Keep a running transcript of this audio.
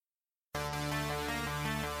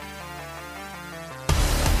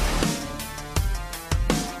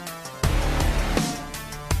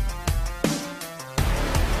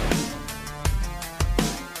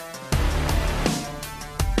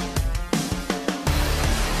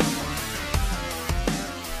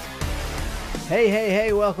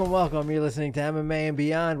Hey, welcome. You're listening to MMA and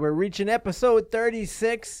Beyond. We're reaching episode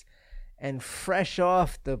 36, and fresh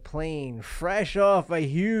off the plane, fresh off a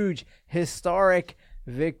huge, historic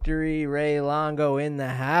victory, Ray Longo in the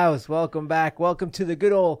house. Welcome back. Welcome to the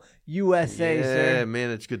good old USA, sir. Yeah,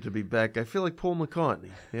 man, it's good to be back. I feel like Paul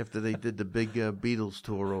McCartney after they did the big Beatles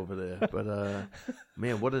tour over there. But,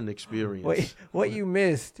 man, what an experience. What you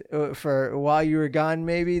missed for while you were gone,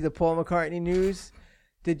 maybe, the Paul McCartney news?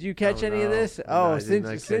 Did you catch any of this? No, should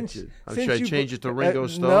I change it to Ringo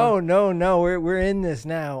Starr? No. We're in this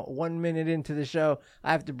now. 1 minute into the show,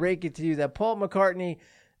 I have to break it to you that Paul McCartney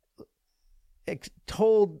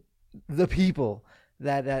told the people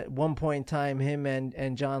that at one point in time, him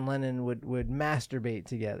and John Lennon would masturbate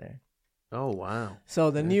together. Oh wow!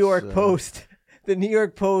 So the New York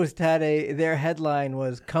Post had their headline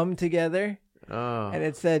was "Come Together." Oh. And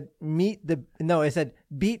it said beat the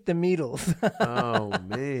Beatles. Oh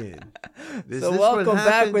man! So welcome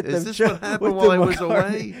back with Is this what happened while I was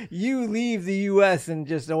away? You leave the U.S. and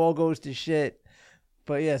just all goes to shit.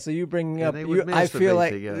 But yeah, so you bringing up, I feel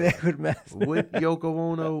like together. They would masturbate With Yoko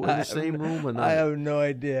Ono in the same room or not? I have no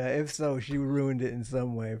idea. If so, she ruined it in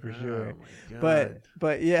some way for sure. Oh my God.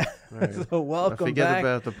 But yeah. Right. So welcome forget back.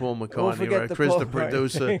 about the Paul McCartney, We'll forget right? the Chris, Paul the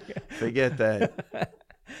producer. McCartney. Forget that.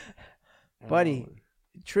 Buddy,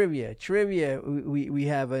 trivia. We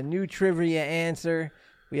have a new trivia answer.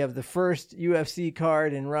 We have the first UFC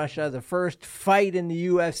card in Russia, the first fight in the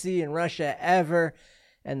UFC in Russia ever,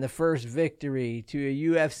 and the first victory to a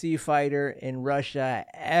UFC fighter in Russia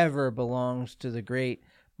ever belongs to the great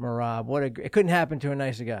Merab. It couldn't happen to a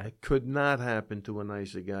nicer guy. It could not happen to a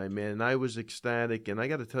nicer guy, man. And I was ecstatic, and I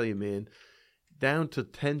got to tell you, man, down to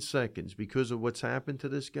 10 seconds because of what's happened to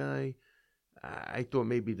this guy. I thought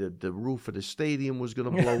maybe the roof of the stadium was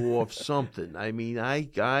going to blow off something. I mean,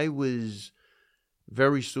 I was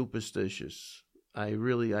very superstitious.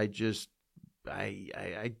 Because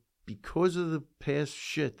of the past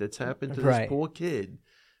shit that's happened to this poor kid,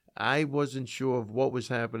 I wasn't sure of what was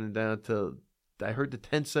happening down to. I heard the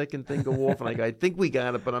 10-second thing go off, and I think we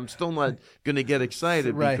got it, but I'm still not going to get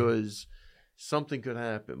excited because something could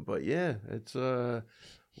happen. But yeah, it's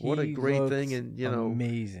what a great thing, and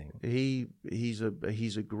amazing. He's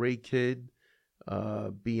a great kid.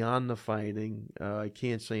 Beyond the fighting, I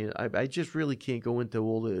can't say it. I just really can't go into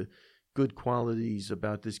all the good qualities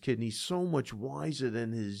about this kid. And he's so much wiser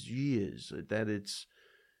than his years that it's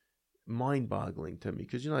mind-boggling to me.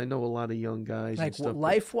 Because I know a lot of young guys, like and stuff,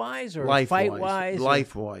 life-wise or fight-wise.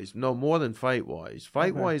 Life-wise, no, more than fight-wise.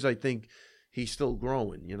 Fight-wise, I think he's still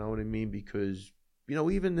growing. You know what I mean? Because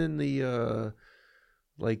even in the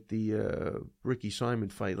Ricky Simon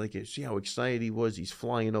fight, see how excited he was. He's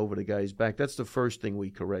flying over the guy's back. That's the first thing we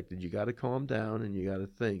corrected. You got to calm down and you got to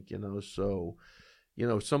think, So,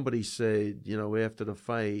 somebody said, after the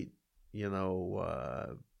fight, I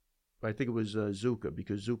think it was Zuka,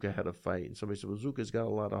 because Zuka had a fight. And somebody said, well, Zuka's got a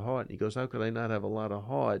lot of heart. And he goes, how could I not have a lot of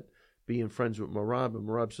heart being friends with Merab? And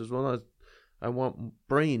Merab says, well, no, I want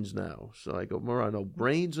brains now. So I go, Merab, no,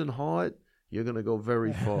 brains and heart, you're going to go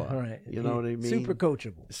very far. Right. You know what I mean? Super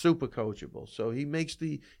coachable. So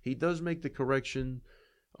he does make the correction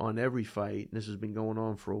on every fight. And this has been going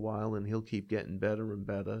on for a while, and he'll keep getting better and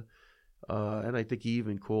better. And I think he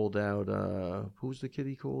even called out, who's the kid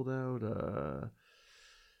he called out?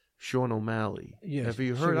 Sean O'Malley. Yes. Have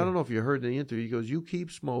you heard? Sure. I don't know if you heard the interview. He goes, you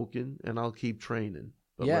keep smoking and I'll keep training.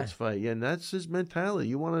 But let's fight. Yeah, and that's his mentality.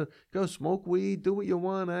 You want to go smoke weed, do what you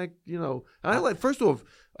want, act, First off,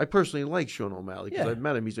 I personally like Sean O'Malley because I've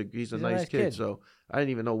met him. He's a nice kid. So I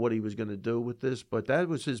didn't even know what he was going to do with this. But that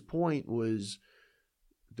was his point, was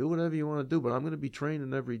do whatever you want to do, but I'm going to be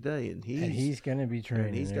training every day. And he's going to be training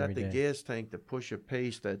and he's got the day. Gas tank to push a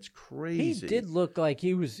pace that's crazy. He did look like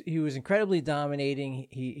he was incredibly dominating.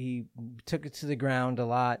 He took it to the ground a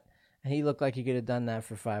lot. And he looked like he could have done that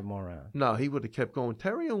for 5 more rounds. No, he would have kept going.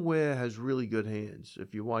 Terrion Ware has really good hands.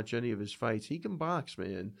 If you watch any of his fights, he can box,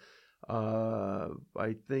 man.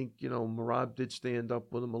 I think, Merab did stand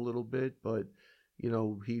up with him a little bit, but,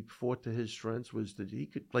 he fought to his strengths, was that he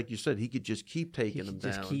could, like you said, he could just keep taking him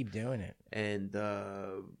down. Just keep doing it. And,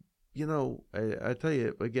 I tell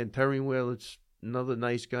you, again, Terrion Ware, it's another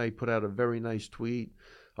nice guy. He put out a very nice tweet.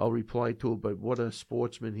 I'll reply to it, but what a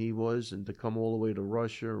sportsman he was, and to come all the way to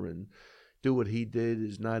Russia and do what he did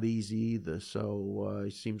is not easy either. So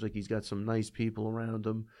it seems like he's got some nice people around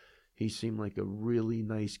him. He seemed like a really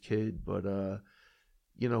nice kid, but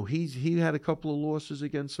he had a couple of losses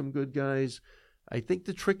against some good guys. I think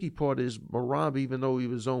the tricky part is Merab, even though he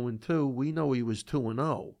was 0-2, we know he was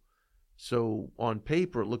 2-0. So on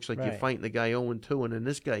paper, it looks like you're fighting the guy 0-2, and then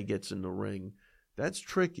this guy gets in the ring that's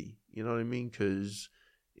tricky. You know what I mean? Because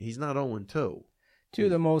he's not 0-2. Two of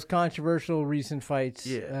the most controversial recent fights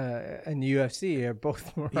Yeah. in the UFC are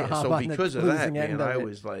both Merab Yeah, so on because the of that, losing man, end of I it.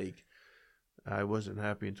 was like, I wasn't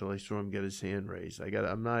happy until I saw him get his hand raised.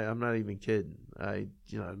 I'm not even kidding.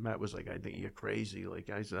 Matt was like, I think you're crazy.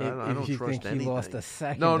 Like I said, I don't if you trust think anything. He lost a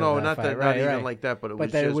second. No, of not fight. that, Right, not even right. like that. But it But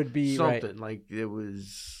was that it just would be, something. right. Like it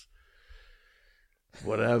was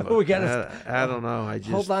whatever. We gotta. I don't know. I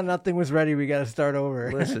just Hold on, nothing was ready. We got to start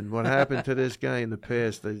over. listen. What happened to this guy in the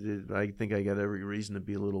past? I think I got every reason to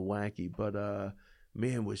be a little wacky, but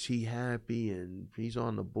man, was he happy, and he's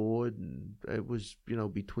on the board, and it was,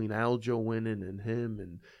 between Aljo winning and him,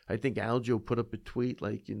 and I think Aljo put up a tweet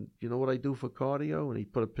like, you know what I do for cardio, and he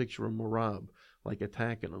put a picture of Merab like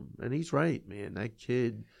attacking him, and he's right, man. That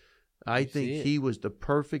kid, I think he was the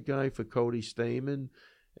perfect guy for Cody Stamann,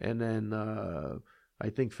 and then I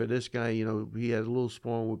think for this guy, he had a little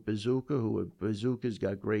sparring with Bazooka, Bazooka's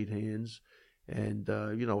got great hands, and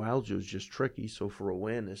Aljo's just tricky, so for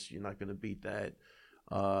awareness, you're not going to beat that.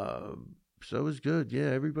 So it was good. Yeah,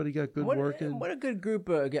 everybody got good work in. What a good group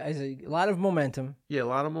of guys. A lot of momentum. Yeah, a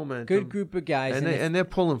lot of momentum. Good group of guys. And they're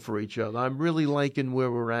pulling for each other. I'm really liking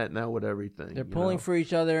where we're at now with everything. They're pulling for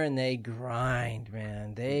each other, and they grind,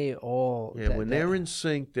 man. They all... Yeah, when they're in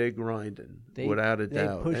sync, they're grinding, without a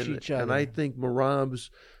doubt. They push each other. And I think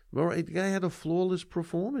the guy had a flawless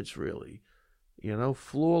performance, really.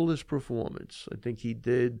 Flawless performance. I think he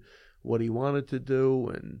did what he wanted to do,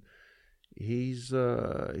 and he's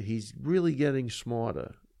really getting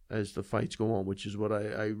smarter as the fights go on, which is what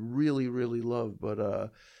I really, really love.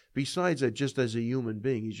 But besides that, just as a human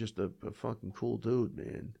being, he's just a fucking cool dude,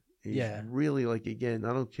 man. He's really, like, again,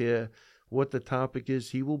 I don't care what the topic is,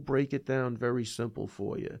 he will break it down very simple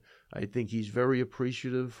for you. I think he's very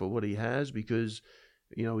appreciative for what he has because,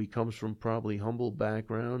 he comes from probably humble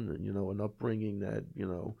background and, an upbringing that,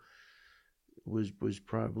 was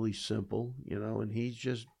probably simple, and he's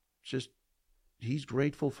just he's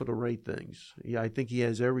grateful for the right things. Yeah, I think he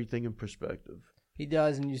has everything in perspective. He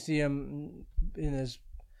does, and you see him in his,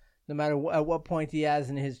 no matter at what point he has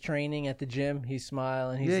in his training at the gym, he's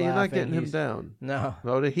smiling, he's laughing. You're not getting him down. No.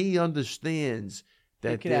 He understands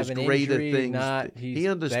that there's greater things. He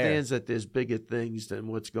understands that there's bigger things than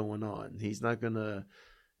what's going on. He's not gonna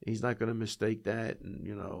mistake that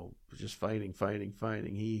and, just fighting.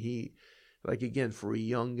 He like, again, for a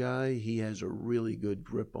young guy, he has a really good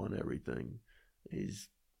grip on everything. He's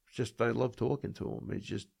just, I love talking to him. It's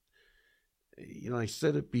just, I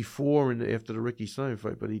said it before and after the Ricky Simon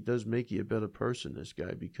fight, but he does make you a better person, this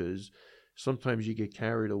guy, because sometimes you get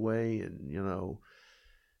carried away and,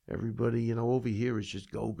 everybody, over here is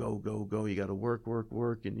just go. You got to work.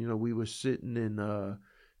 And, we were sitting in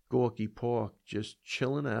Gorky Park just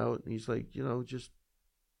chilling out. And he's like, just,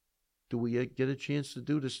 do we get a chance to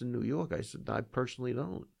do this in New York? I said, I personally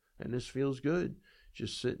don't. And this feels good.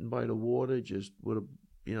 Just sitting by the water, just with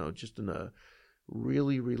just in a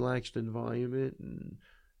really relaxed environment. And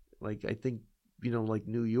like, I think, like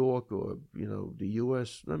New York or, the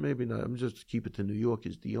U.S., maybe not. I'm just keep it to New York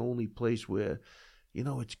is the only place where,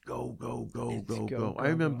 it's go. I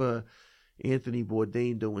remember Anthony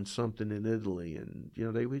Bourdain doing something in Italy and,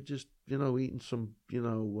 they were just, eating some,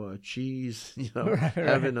 cheese,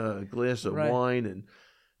 having a glass of wine and,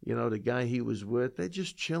 the guy he was with, they're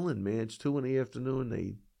just chilling, man. It's 2 PM.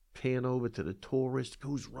 They pan over to the tourist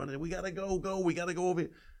who's running. We got to go. We got to go over here.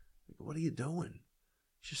 What are you doing?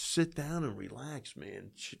 Just sit down and relax, man.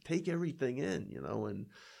 Take everything in, and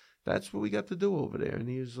that's what we got to do over there. And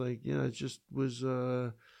he was like, it just was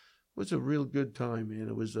a real good time, man.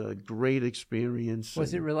 It was a great experience.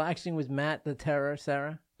 Was it relaxing with Matt the Terror,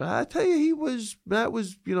 Sarah? I tell you, Matt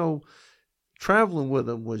was, traveling with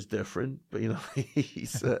him was different, but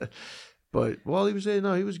he's. But while he was there,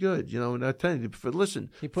 no, he was good. And I tell you,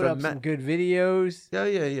 listen, he put up some good videos. Yeah.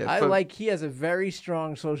 He has a very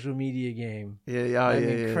strong social media game. I'm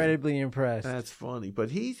incredibly impressed. That's funny,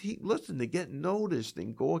 but he listen, to get noticed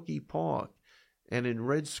in Gorky Park and in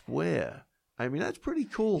Red Square. I mean, that's pretty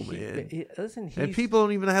cool, man. And people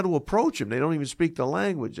don't even know how to approach him. They don't even speak the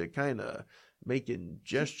language. They're kind of making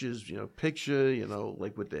gestures, picture,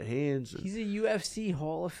 like with their hands. He's a UFC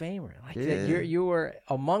Hall of Famer. You're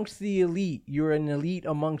amongst the elite. You're an elite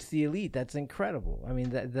amongst the elite. That's incredible. I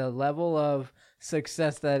mean, the level of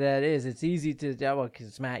success that is. It's easy to, because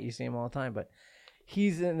it's Matt, you see him all the time, but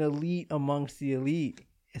he's an elite amongst the elite.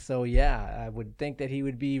 So, I would think that he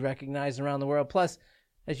would be recognized around the world. Plus,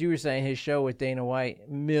 as you were saying, his show with Dana White,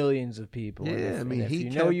 millions of people. Yeah, if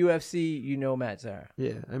you know UFC, you know Matt Serra.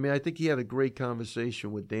 Yeah, I mean, I think he had a great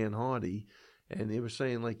conversation with Dan Hardy, And they were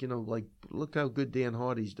saying, like, like, look how good Dan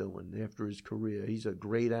Hardy's doing after his career. He's a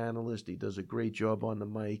great analyst. He does a great job on the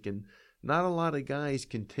mic. And not a lot of guys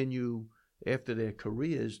continue after their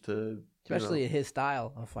careers to... Especially his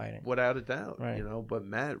style of fighting. Without a doubt, right. But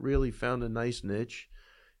Matt really found a nice niche.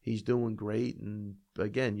 He's doing great. And,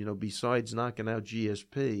 again, besides knocking out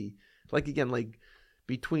GSP, like,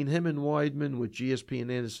 between him and Weidman with GSP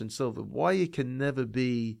and Anderson Silva, why it can never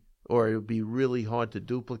be, or it would be really hard to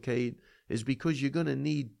duplicate, is because you're going to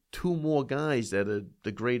need 2 more guys that are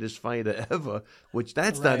the greatest fighter ever, which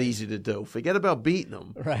that's not easy to do. Forget about beating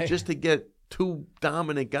them. Right. Just to get 2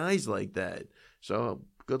 dominant guys like that. So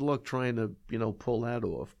good luck trying to, pull that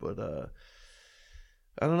off. But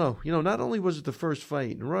I don't know. Not only was it the first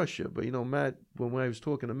fight in Russia, but, Matt, when I was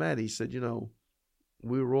talking to Matt, he said,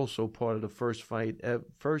 we were also part of the first fight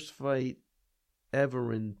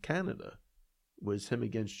ever in Canada was him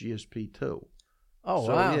against GSP too. Oh,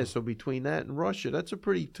 so, wow. Yeah, so between that and Russia, that's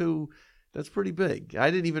pretty big.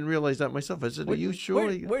 I didn't even realize that myself. I said, are you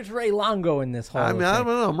sure? Where's Ray Longo in this whole I thing? don't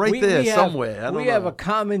know. I'm right there somewhere. We have a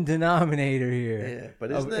common denominator here. Yeah,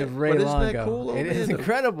 but isn't that cool? It is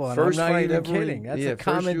incredible. And I'm not even kidding. That's a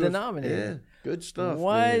common denominator. Yeah, good stuff.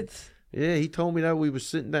 What? Man. Yeah, he told me that we were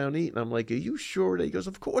sitting down eating. I'm like, are you sure? He goes,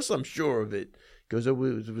 of course I'm sure of it. Because it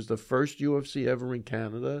was the first UFC ever in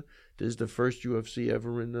Canada. This is the first UFC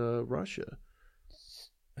ever in Russia.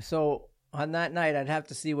 So on that night, I'd have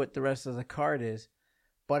to see what the rest of the card is.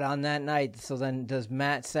 But on that night, so then does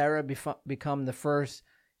Matt Serra become the first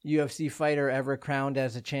UFC fighter ever crowned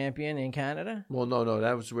as a champion in Canada? Well, no,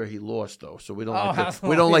 that was where he lost though. So we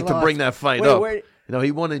don't like to bring that fight up.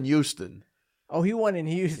 He won in Houston. Oh, he won in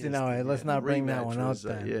Houston. All right, let's not bring that one up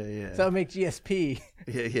then. Yeah. So I'll make GSP.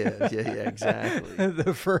 Yeah, exactly.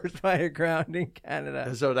 The first fighter crowned in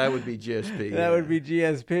Canada. So that would be GSP. That would be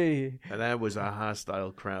GSP. And that was a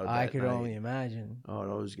hostile crowd. I could only imagine. Oh,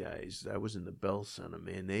 those guys. That was in the Bell Center,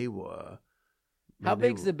 man. They were... How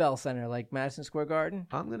big's the Bell Center? Like Madison Square Garden?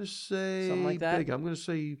 I'm going to say... Something like that? Big. I'm going to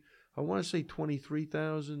say... I want to say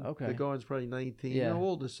 23,000. Okay. The Garden's probably 19. Yeah.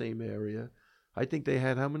 All the same area. I think they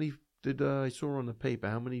had... How many... I saw on the paper,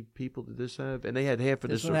 how many people did this have? And they had half of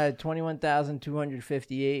this. This one had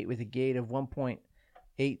 21,258 with a gate of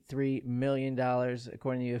 $1.83 million.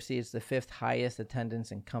 According to UFC, it's the 5th highest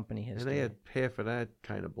attendance in company history. And they had half of that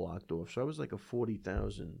kind of blocked off. So it was like a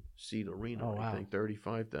 40,000 seat arena, wow. I think.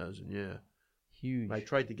 35,000, yeah. Huge. I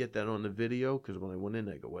tried to get that on the video because when I went in,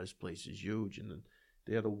 I go, well, this place is huge. And then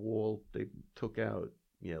they had a wall. They took out,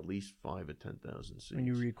 at least 5 or 10,000 seats. When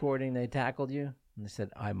you were recording, they tackled you? And they said,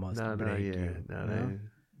 I must break you. No,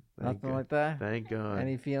 nothing like that? Thank God.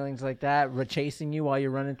 Any feelings like that? Chasing you while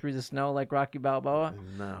you're running through the snow like Rocky Balboa?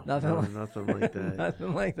 No. Nothing like that.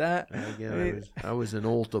 Nothing like that? Again, I was an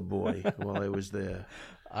altar boy while I was there.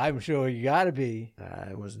 I'm sure you got to be.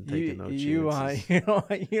 I wasn't taking no chances. You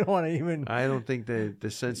don't want to even... I don't think the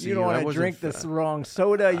sense of you don't want to drink the wrong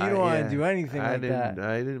soda. You don't want to do anything like that.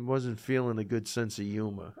 I wasn't feeling a good sense of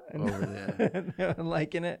humor over there.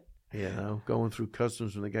 Liking it? Going through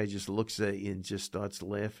customs when the guy just looks at you and just starts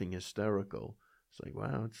laughing hysterical. It's like,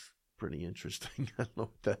 wow, it's pretty interesting. I don't know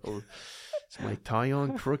what the hell. Is my tie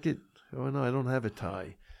on crooked? Oh, no, I don't have a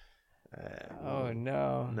tie. Oh,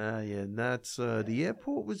 no. That's the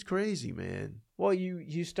airport was crazy, man. Well,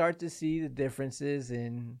 you start to see the differences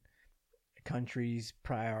in countries'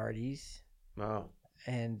 priorities. Oh.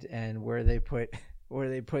 And where they put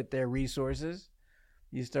their resources.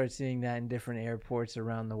 You start seeing that in different airports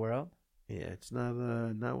around the world. Yeah, it's not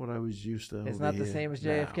what I was used to. It's not the same as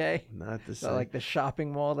JFK? No, not the same. Not like the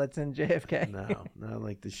shopping mall that's in JFK? No, not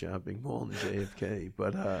like the shopping mall in JFK.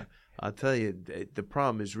 But I'll tell you, the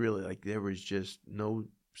problem is really like there was just no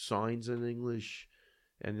signs in English.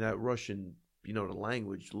 And that Russian, the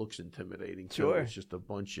language looks intimidating. Too. Sure. It's just a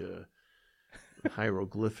bunch of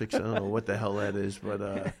hieroglyphics. I don't know what the hell that is,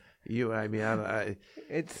 but...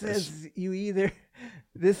 it says you either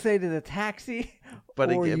this say to the taxi,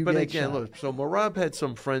 but or again, look. So Marab had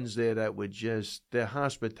some friends there that would their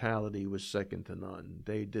hospitality was second to none.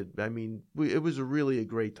 They did. It was really a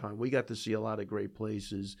great time. We got to see a lot of great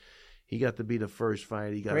places. He got to be the first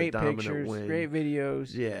fight. He got great a dominant pictures, win. Great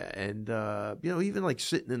videos. Yeah, and even like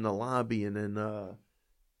sitting in the lobby, and then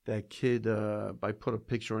that kid. I put a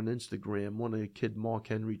picture on Instagram. One of the kid, Mark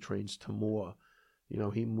Henry, trains Timur.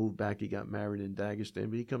 He moved back. He got married in Dagestan,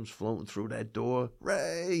 but he comes floating through that door.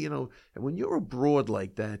 Ray, and when you're abroad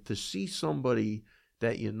like that, to see somebody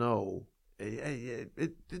that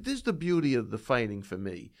it is the beauty of the fighting for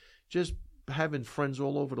me. Just having friends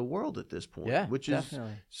all over the world at this point, yeah, which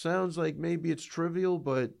definitely. Sounds like maybe it's trivial,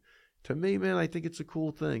 but to me, man, I think it's a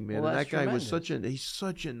cool thing, man. Well, and that guy was tremendous. he's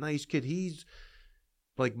such a nice kid. He's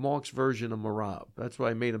like Mark's version of Marab. That's why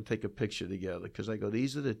I made him take a picture together, because I go,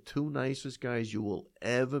 these are the two nicest guys you will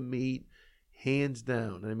ever meet, hands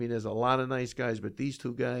down. I mean, there's a lot of nice guys, but these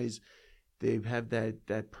two guys, they have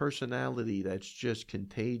that personality that's just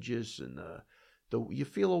contagious, and you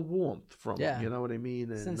feel a warmth from them. You know what I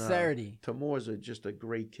mean? And, sincerity. Timur's just a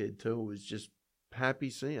great kid too. It was just happy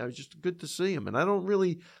seeing. I was just good to see him, and I don't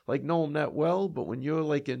really like know him that well, but when you're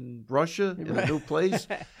like in Russia in a new place,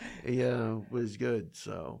 was good.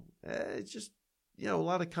 So it's just a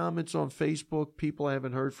lot of comments on Facebook, people I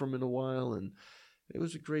haven't heard from in a while, and it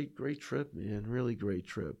was a great trip, man. Really great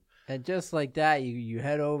trip. And just like that, you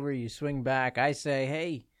head over, you swing back. I say,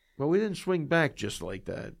 hey. Well, we didn't swing back just like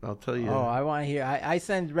that. I'll tell you. Oh, I want to hear. I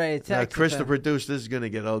send Ray a text. Chris, the producer, this is going to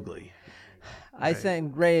get ugly. I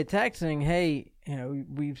sent Ray a text saying, hey,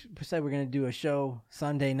 we said we're going to do a show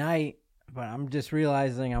Sunday night, but I'm just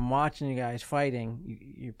realizing I'm watching you guys fighting.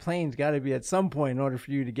 Your plane's got to be at some point in order for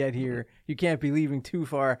you to get here. You can't be leaving too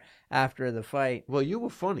far after the fight. Well, you were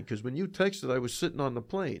funny, because when you texted, I was sitting on the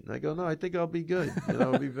plane. I go, no, I think I'll be good.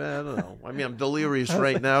 I'll be bad. I don't know. I mean, I'm delirious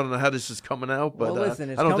right now. I don't know how this is coming out, but well,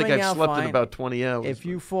 listen, I don't think I've slept in about 20 hours. If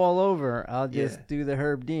you fall over, I'll just do the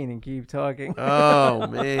Herb Dean and keep talking. Oh,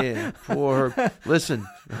 man. Poor Herb. Listen,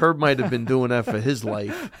 Herb might have been doing that for his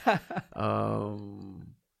life.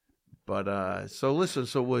 But so listen,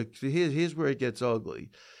 here's where it gets ugly.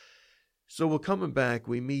 So we're coming back.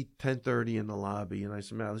 We meet 10:30 in the lobby, and I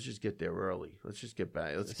said, "Man, let's just get there early. Let's just get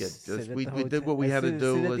back. We did what we had to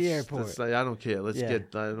do. Sit at the airport. I don't care. Let's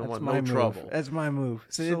get. I don't want no move. trouble. That's my move.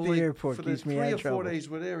 Sit at the airport. For keeps the me 3 out or of trouble. 4 days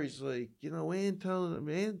we're there, he's like,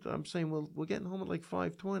 I'm saying, well, we're getting home at like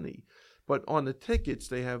 5:20. But on the tickets,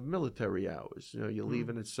 they have military hours. You're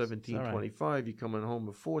leaving at 17:25. You're coming home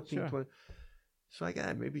at 14:20. Sure. So I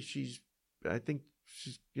think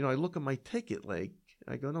she's, I look at my ticket, like,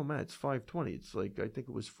 I go, no, Matt, it's 5:20. It's like, I think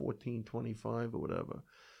it was 14:25 or whatever.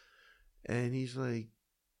 And he's like,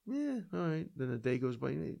 yeah, all right. Then a day goes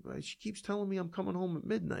by. She keeps telling me I'm coming home at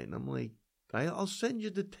midnight. And I'm like, I'll send you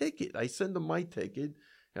the ticket. I send them my ticket.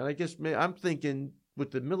 And I guess I'm thinking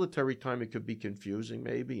with the military time, it could be confusing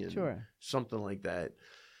maybe. And something like that.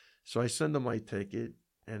 So I send them my ticket.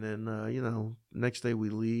 And then, next day we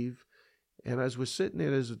leave. And as we're sitting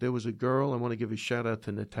there was a girl. I want to give a shout out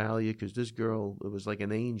to Natalia, because this girl, it was like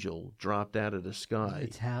an angel dropped out of the sky.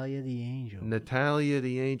 Natalia the angel. Natalia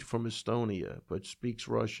the angel from Estonia, but speaks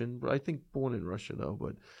Russian. But I think born in Russia though.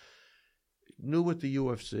 But new with the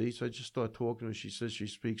UFC, so I just started talking to her. She says she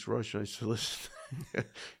speaks Russian. I said, listen,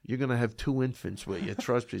 you're gonna have 2 infants with you.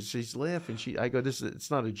 Trust me. She's laughing. I go,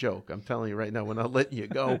 it's not a joke. I'm telling you right now. We're not letting you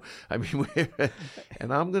go. I mean,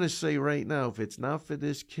 and I'm gonna say right now, if it's not for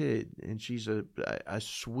this kid, and she's a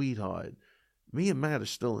sweetheart, me and Matt are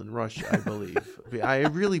still in Russia. I believe. I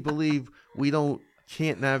really believe we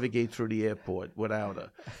can't navigate through the airport without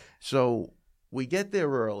her. So we get there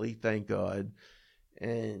early, thank God,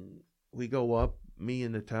 and we go up. Me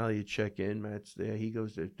and Natalia check in. Matt's there. He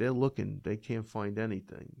goes, they're looking. They can't find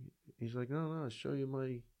anything. He's like, no, I'll show you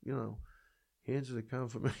my, hands of the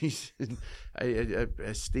confirmation.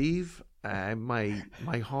 Steve,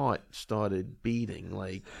 my heart started beating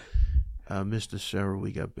like, Mr. Serra,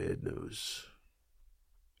 we got bad news.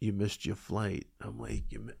 You missed your flight. I'm like,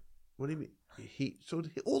 what do you mean? So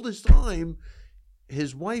all this time,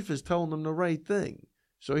 his wife is telling him the right thing.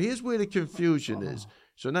 So here's where the confusion is.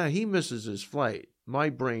 So now he misses his flight.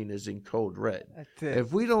 My brain is in code red. That's it.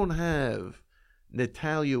 If we don't have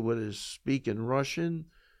Natalia with us speaking Russian,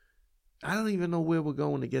 I don't even know where we're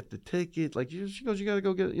going to get the ticket. Like she goes, you got to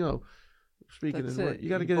go get, speaking in Russian, you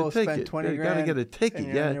got to get a ticket. You got to get a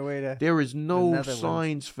ticket. Yeah, there is no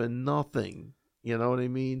signs for nothing. You know what I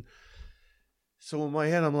mean? So in my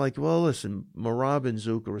head, I'm like, well, listen, Marab and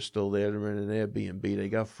Zuka are still there. They're in an Airbnb. They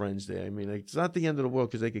got friends there. I mean, it's not the end of the world,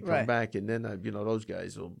 because they could come back, and then, those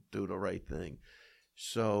guys will do the right thing.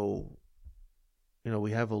 So, we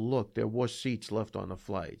have a look. There was seats left on the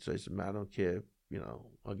flight. So I said, man, I don't care.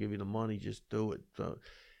 I'll give you the money. Just do it. So,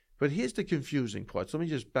 but here's the confusing part. So let me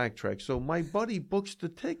just backtrack. So my buddy books the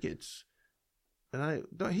tickets. And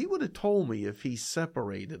he would have told me if he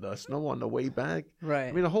separated us, on the way back. Right.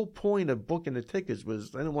 I mean, the whole point of booking the tickets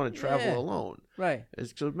was I didn't want to travel alone. Right.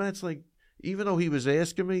 So Matt's like, even though he was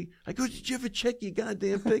asking me, I go, did you ever check your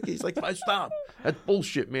goddamn ticket? He's like, stop. That's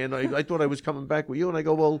bullshit, man. I thought I was coming back with you. And I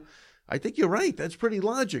go, well, I think you're right. That's pretty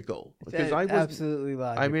logical. Because absolutely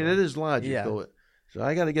logical. I mean, it is logical. Yeah. So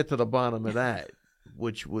I got to get to the bottom of that,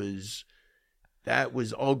 which was... That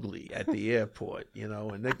was ugly at the airport,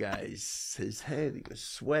 and the guy's, his head, he was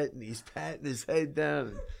sweating, he's patting his head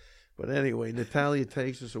down. But anyway, Natalia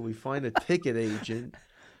takes us, so we find a ticket agent.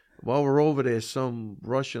 While we're over there, some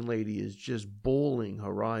Russian lady is just bawling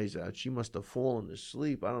her eyes out. She must have fallen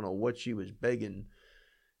asleep. I don't know what she was begging.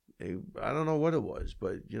 I don't know what it was,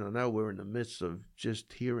 but, now we're in the midst of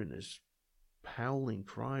just hearing this howling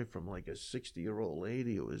cry from like a 60-year-old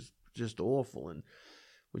lady. It was just awful, and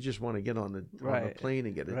we just want to get on the plane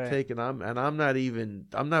and get it taken.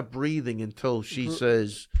 I'm not breathing until she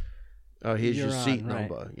says, "Here's your seat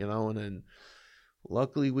number," and then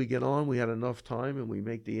luckily we get on. We had enough time and we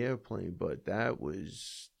make the airplane, but that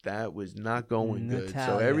was not going good.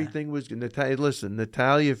 So everything was good. Natalia, listen,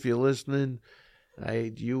 Natalia, if you're listening,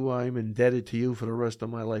 I'm indebted to you for the rest of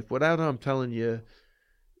my life. Without her, I'm telling you,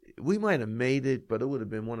 we might have made it, but it would have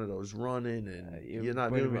been one of those running, and we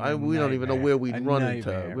don't even know where we'd run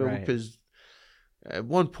into. Because at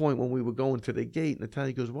one point when we were going to the gate,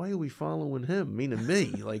 Natalia goes, "Why are we following him?" Meaning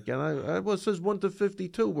me. It says 1 to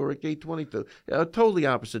 52. We're at gate 22. Totally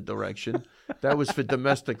opposite direction. That was for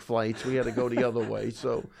domestic flights. We had to go the other way.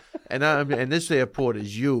 So, and this airport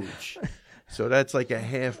is huge. So that's like a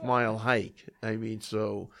half-mile hike. I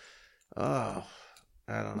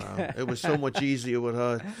don't know. It was so much easier with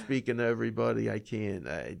her speaking to everybody. I'm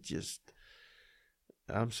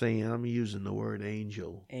using the word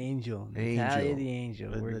angel. Natalia the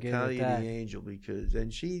angel. We're good at that. The angel,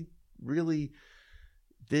 and she really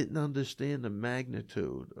didn't understand the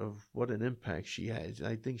magnitude of what an impact she had.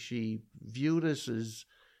 I think she viewed us as,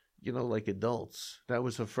 like adults. That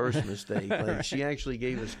was her first mistake. She actually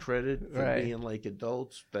gave us credit for being like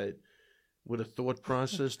adults that with a thought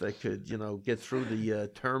process that could, get through the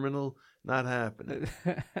terminal. Not happening.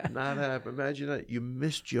 Not happening. Imagine that. You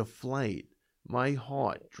missed your flight. My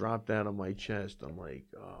heart dropped out of my chest. I'm like,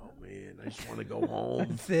 oh, man, I just want to go home.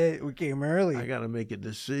 That's it. We came early. I got to make a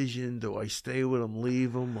decision. Do I stay with him,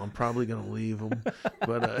 leave him? I'm probably going to leave him.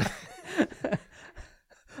 But,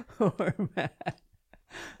 Poor Matt.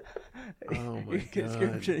 Oh, my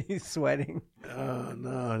God. He's sweating. Oh,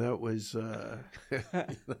 no, that was,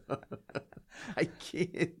 I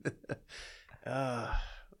can't.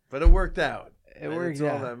 But it worked out. It's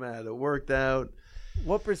all that mattered. It worked out.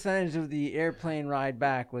 What percentage of the airplane ride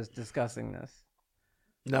back was discussing this?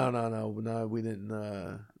 No, we didn't.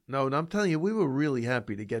 No, I'm telling you, we were really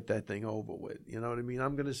happy to get that thing over with. You know what I mean?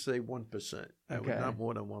 I'm going to say 1%. Okay. Not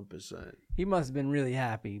more than 1%. He must have been really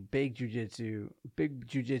happy. Big jiu-jitsu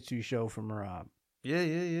show from Merab.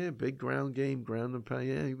 Yeah. Big ground game, ground and pound.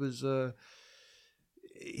 Yeah, he was.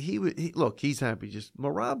 Look, he's happy. Just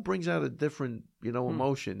Merab brings out a different,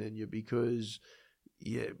 emotion in you because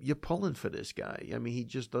you're pulling for this guy. I mean, he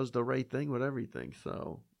just does the right thing with everything.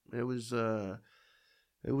 So it was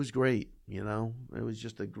great. It was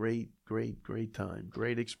just a great time,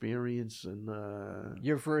 great experience. And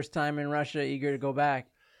your first time in Russia, eager to go back?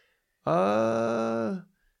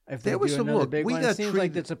 If there was some look, big one, it seems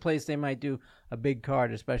like it's a place they might do a big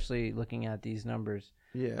card, especially looking at these numbers.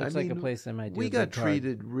 Yeah, looks like a place they might do. We got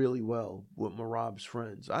treated really well with Merab's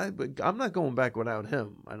friends. I'm not going back without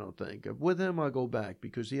him. I don't think. With him, I'll go back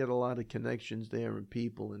because he had a lot of connections there and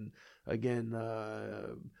people. And again,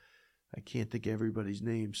 I can't think of everybody's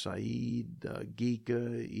name. Saeed,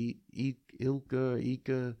 Geeka, Ilka,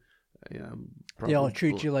 Ika. Yeah, they all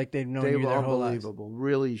treat you like they've known you their whole lives. Unbelievable.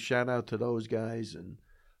 Really, shout out to those guys. And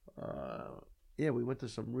we went to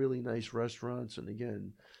some really nice restaurants. And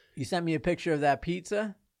again, you sent me a picture of that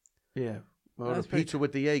pizza. Yeah, the pizza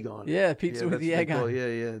with the egg on it. Yeah, pizza with the egg on it.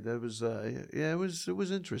 Yeah. That was it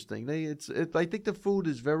was interesting. I think the food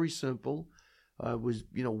is very simple. It was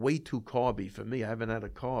way too carby for me. I haven't had a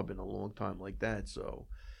carb in a long time like that, so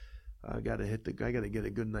I got to get a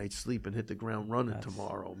good night's sleep and hit the ground running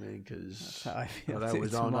tomorrow, man. Because I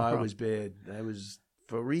was bad. That was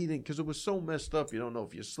for eating because it was so messed up. You don't know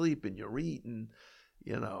if you're sleeping, you're eating.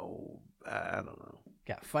 I don't know.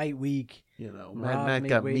 Got fight week. Matt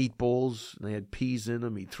got meatballs and they had peas in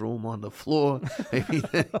them. He threw them on the floor. I mean,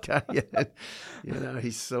 that guy,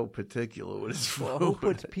 he's so particular with his food. Well, who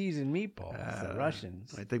puts peas in meatballs? The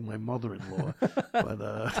Russians. I think my mother-in-law. But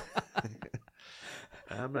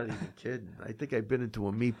I'm not even kidding. I think I've been into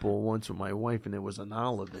a meatball once with my wife and there was an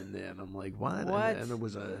olive in there. And I'm like, what? And it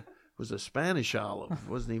was a Spanish olive. It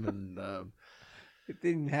wasn't even... It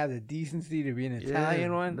didn't have the decency to be an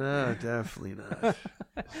Italian one? No, definitely not.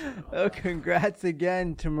 Well, congrats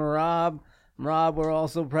again to Merab. Merab, we're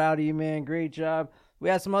also proud of you, man. Great job. We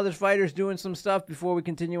had some other fighters doing some stuff before we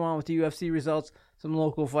continue on with the UFC results. Some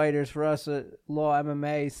local fighters for us at Law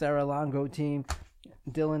MMA, Sarah Longo team.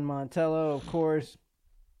 Dylan Montello, of course.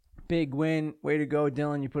 Big win. Way to go,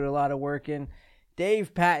 Dylan. You put a lot of work in.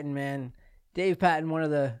 Dave Patton, man. Dave Patton, one of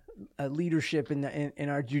the leadership in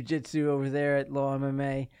our jiu-jitsu over there at Law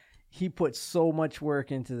MMA, he put so much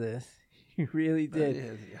work into this. He really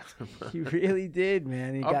did. He really did,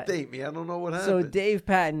 man. Update me. I don't know what happened. So Dave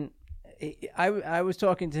Patton, I was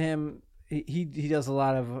talking to him. He does a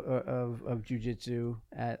lot of jiu-jitsu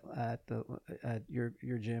at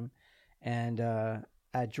your gym, and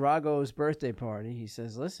at Drago's birthday party, he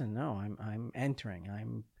says, "Listen, no, I'm entering.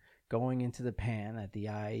 I'm going into the Pan at the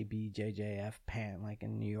IBJJF Pan, like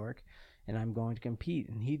in New York, and I'm going to compete."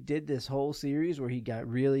 And he did this whole series where he got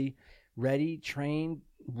really ready, trained,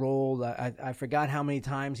 rolled. I forgot how many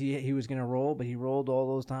times he was going to roll, but he rolled all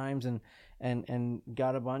those times and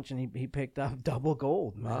got a bunch, and he picked up double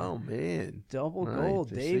gold, man. Oh, man. Double gold.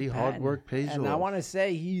 Dave Patton. Hard work pays off. And I want to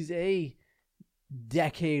say he's a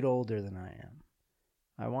decade older than I am.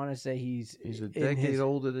 I want to say he's a decade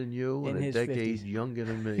older than you and a decade 50s. Younger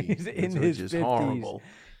than me. He's in his 50s. Horrible.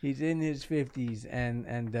 He's in his 50s,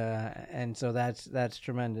 and so that's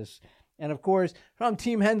tremendous. And of course, from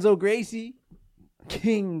Team Renzo Gracie,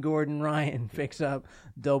 King Gordon Ryan picks up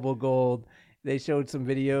double gold. They showed some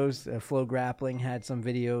videos. Flow Grappling had some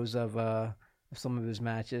videos of some of his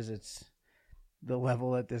matches. It's the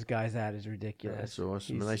level that this guy's at is ridiculous. That's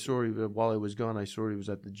awesome. And I saw while I was gone, I saw he was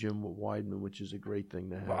at the gym with Weidman, which is a great thing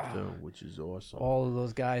to have, too, which is awesome. All of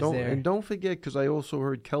those guys there. And don't forget, because I also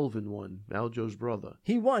heard Kelvin won, Aljo's brother.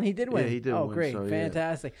 He won. He did win. Yeah, he did win. Oh, great. So,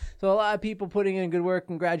 fantastic. Yeah. So a lot of people putting in good work.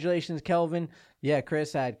 Congratulations, Kelvin. Yeah,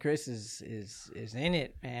 Chris is in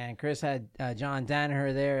it, man. Chris had John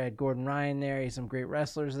Danaher there, had Gordon Ryan there. He has some great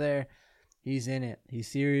wrestlers there. He's in it. He's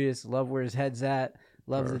serious. Love where his head's at.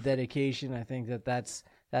 Loves the dedication. I think that's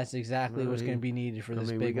exactly what's going to be needed for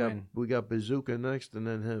this big win. We got Bazooka next, and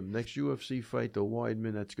then him. Next UFC fight, the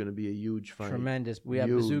Weidman, that's going to be a huge fight. Tremendous. We have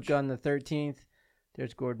Bazooka on the 13th.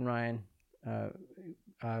 There's Gordon Ryan,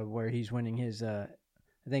 where he's winning his. I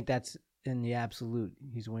think that's in the absolute.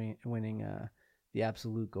 He's winning the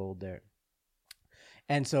absolute gold there.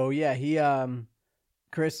 And so he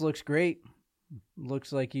Chris looks great.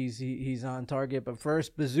 Looks like he's on target. But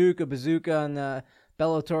first, Bazooka on the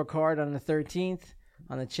Bellator card on the 13th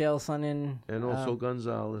on the Chael Sonnen. And also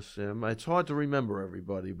Gonzalez. It's hard to remember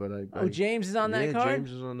everybody, but James is on that card? Yeah,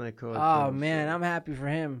 James is on that card. Oh, man, I'm happy for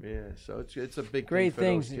him. Yeah, so it's a big great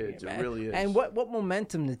thing for those kids. It really is. And what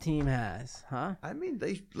momentum the team has, huh? I mean,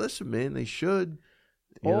 listen, man, they should.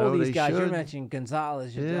 All these guys, you're mentioning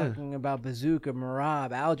Gonzalez, you're talking about Bazooka, Merab,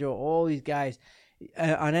 Aljo, all these guys.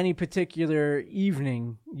 On any particular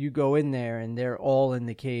evening, you go in there and they're all in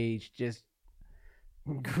the cage, just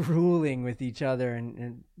grueling with each other,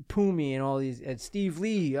 and Pumi and all these, and Steve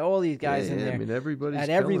Lee, all these guys in there. I mean, everybody's at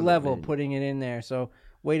every level putting it in there. So,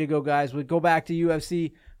 way to go, guys. We go back to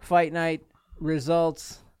UFC Fight Night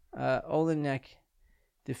results. Olenek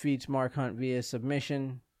defeats Mark Hunt via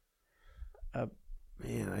submission.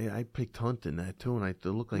 Man, I picked Hunt in that too, and it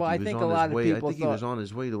looked like he was on his way. I think he was on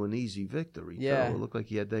his way to an easy victory. Yeah, it looked like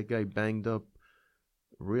he had that guy banged up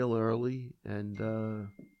real early, and I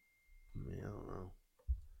don't know.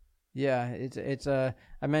 Yeah, it's I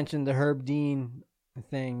mentioned the Herb Dean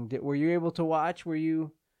thing. Were you able to watch? Were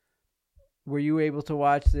you able to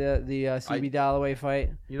watch the CB Dalloway fight?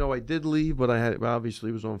 I did leave, but obviously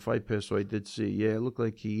it was on Fight Pass, so I did see. Yeah, it looked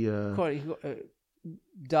like he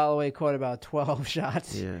Dalloway caught about 12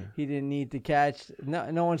 shots. Yeah. He didn't need to catch.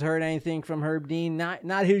 No one's heard anything from Herb Dean. Not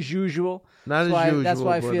his usual. Not his usual. That's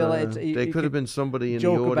why I feel there could have been somebody in the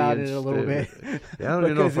audience. Joke about it a little bit. Yeah, I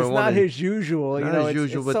don't know if it's not his usual.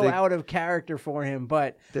 It's so out of character for him.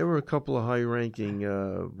 But there were a couple of high-ranking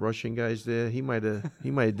Russian guys there. He might have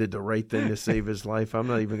did the right thing to save his life. I'm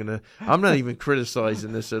not even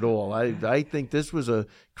criticizing this at all. I think this was a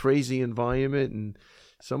crazy environment, and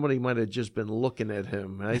somebody might have just been looking at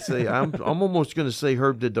him. I say I'm almost going to say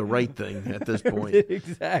Herb did the right thing at this point.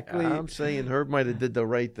 Exactly. I'm saying Herb might have did the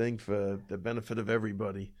right thing for the benefit of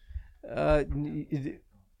everybody.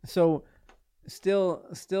 So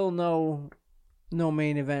still no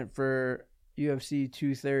main event for UFC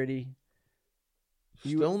 230.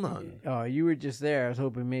 Still none. Oh, you were just there. I was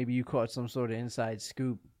hoping maybe you caught some sort of inside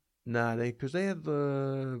scoop. Nah, because they had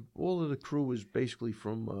all of the crew was basically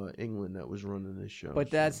from England that was running this show.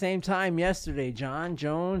 But that same time yesterday, John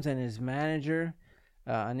Jones and his manager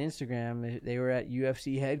on Instagram, they were at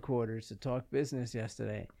UFC headquarters to talk business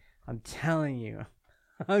yesterday. I'm telling you,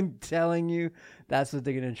 that's what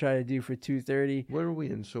they're going to try to do for 230. Where are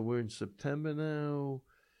we in? So we're in September now,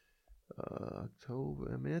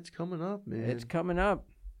 October. I mean, it's coming up, man. It's coming up.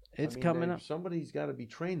 Coming up. Somebody's got to be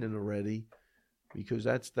training already. Because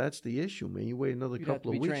that's the issue, man. You wait another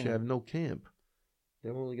couple of weeks, you have no camp.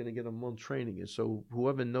 They're only going to get a month training. And so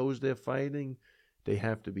whoever knows they're fighting, they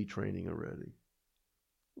have to be training already.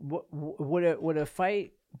 Would a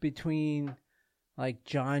fight between like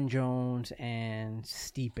John Jones and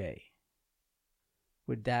Stipe,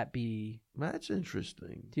 would that be? That's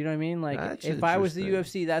interesting. Do you know what I mean? Like That's if I was the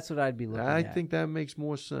interesting. UFC, that's what I'd be looking I at. think that makes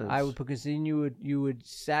more sense. I would, because then you would But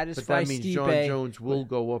satisfy that means Stipe. John Jones will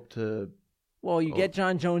go up to. Well, you get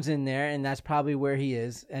John Jones in there, and that's probably where he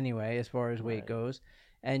is anyway, as far as weight Right. goes.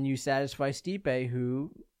 And you satisfy Stipe,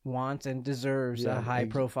 who wants and deserves a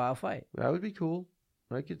high-profile fight. That would be cool.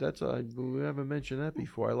 We haven't mentioned that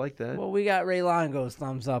before. I like that. Well, we got Ray Longo's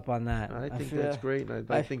thumbs up on that. I think that's great,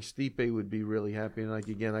 and I think Stipe would be really happy. And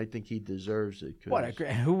again, I think he deserves it. What a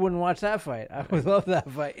great! Who wouldn't watch that fight? I would love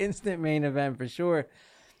that fight. Instant main event for sure.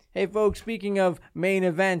 Hey, folks! Speaking of main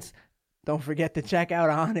events, don't forget to check out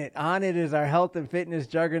Onnit. Onnit is our health and fitness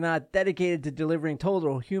juggernaut dedicated to delivering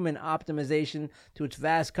total human optimization to its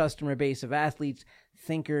vast customer base of athletes,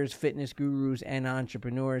 thinkers, fitness gurus, and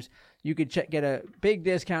entrepreneurs. You could get a big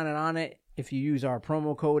discount on Onnit if you use our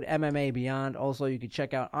promo code MMA Beyond. Also, you could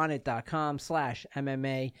check out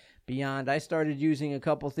onnit.com/MMA Beyond. I started using a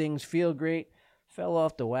couple things, feel great, fell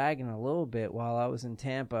off the wagon a little bit while I was in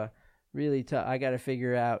Tampa. Really tough. I got to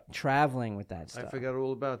figure out traveling with that stuff. I forgot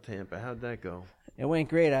all about Tampa. How'd that go? It went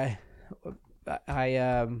great.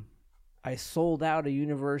 I sold out a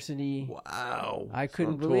university. Wow. I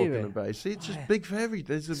couldn't That's what I'm believe talking it. about. See, it's just big for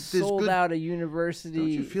everything. Sold out a university. Don't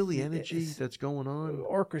you feel the energy that's going on?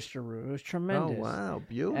 Orchestra room. It was tremendous. Oh, wow.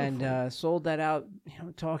 Beautiful. And sold that out,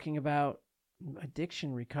 talking about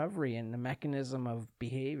addiction recovery and the mechanism of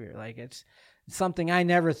behavior. Like it's something I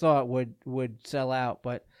never thought would sell out,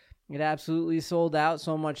 but it absolutely sold out,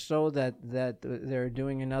 so much so that they're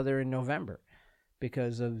doing another in November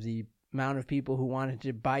because of the amount of people who wanted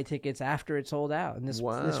to buy tickets after it sold out. And this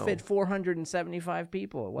fit 475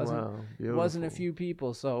 people. It wasn't a few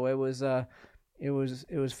people, so it was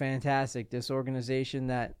fantastic. This organization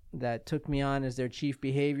that took me on as their chief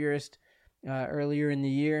behaviorist earlier in the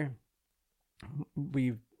year,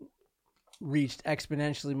 we've reached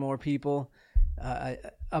exponentially more people. I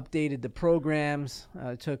updated the programs,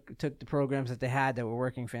 took the programs that they had that were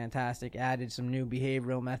working fantastic, added some new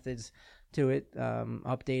behavioral methods to it,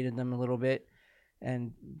 updated them a little bit,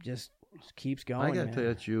 and just keeps going. I got to tell you,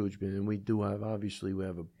 that's huge, man. And we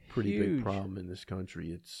have a pretty big problem in this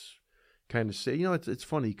country. It's kind of it's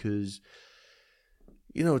funny because,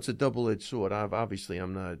 it's a double-edged sword. Obviously,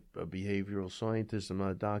 I'm not a behavioral scientist. I'm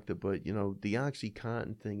not a doctor, but, the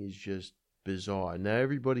OxyContin thing is just bizarre. Now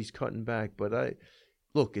everybody's cutting back, but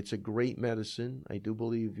look, it's a great medicine. I do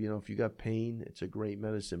believe, if you got pain, it's a great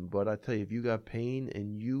medicine. But I tell you, if you got pain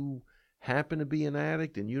and you happen to be an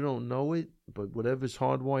addict and you don't know it, but whatever's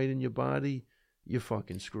hardwired in your body, you're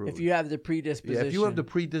fucking screwed. If you have the predisposition. Yeah, if you have the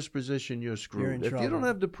predisposition, you're screwed. You're in if trouble. you don't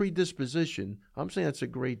have the predisposition, I'm saying it's a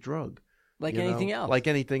great drug. Like anything else. Like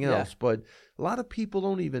anything else. But a lot of people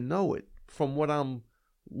don't even know it from what I'm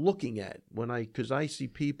looking at because I see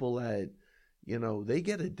people that, they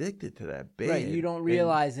get addicted to that bad. Right, you don't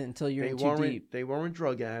realize it until you're in too deep. They weren't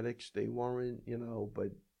drug addicts. They weren't,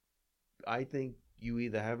 but I think you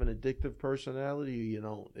either have an addictive personality or you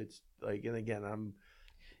don't. It's like, and again,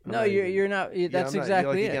 you're not. That's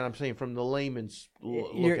exactly it. Again, I'm saying from the layman's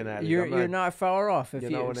looking at it. You're not far off,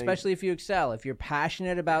 especially if you excel. If you're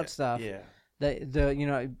passionate about stuff. Yeah.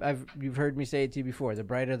 You've heard me say it to you before. The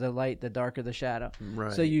brighter the light, the darker the shadow.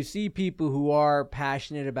 Right. So you see people who are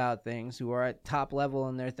passionate about things, who are at top level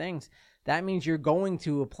in their things. That means you're going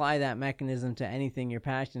to apply that mechanism to anything you're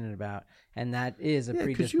passionate about, and that is a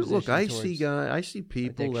predisposition. Look, I see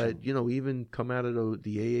people addiction. that even come out of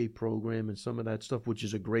the AA program and some of that stuff, which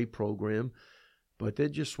is a great program. But they're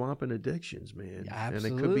just swapping addictions, man. Absolutely.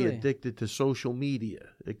 And it could be addicted to social media.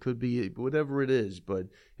 It could be whatever it is, but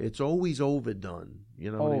it's always overdone.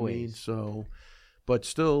 You know what I mean? So, but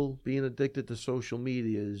still, being addicted to social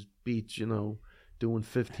media beats, doing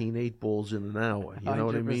 15 8-balls in an hour. You know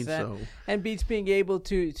what I mean? So, and beats being able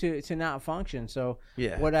to not function. So,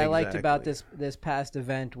 what I liked about this past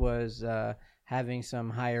event was having some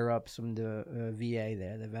higher ups from the VA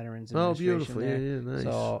there, the Veterans Administration. Oh, beautiful! There. Yeah, nice.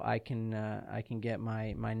 So I can get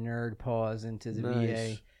my nerd paws into the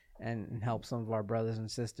VA and help some of our brothers and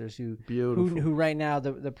sisters who right now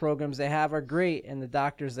the programs they have are great and the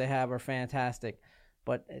doctors they have are fantastic,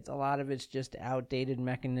 but a lot of it's just outdated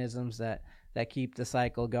mechanisms that keep the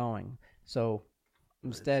cycle going. So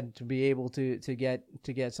instead, to be able to get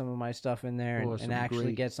some of my stuff in there and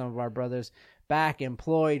actually get some of our brothers back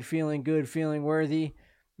employed, feeling good, feeling worthy,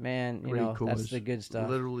 man, that's the good stuff.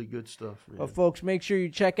 Literally good stuff. Man. But folks, make sure you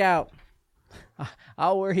check out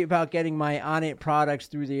I'll worry about getting my Onnit products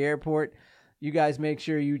through the airport. You guys make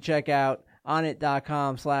sure you check out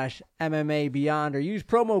onnit.com/MMA Beyond or use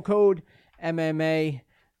promo code MMA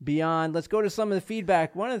Beyond. Let's go to some of the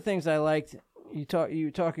feedback. One of the things I liked,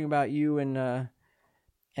 you talking about you and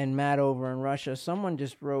Matt over in Russia. Someone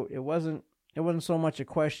just wrote, it wasn't so much a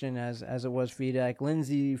question as it was feedback.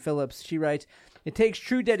 Lindsay Phillips, she writes, it takes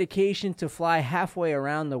true dedication to fly halfway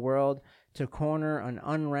around the world to corner an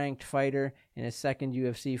unranked fighter in his second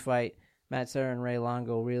UFC fight. Matt Serra and Ray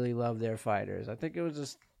Longo really love their fighters. I think it was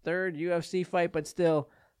his third UFC fight, but still,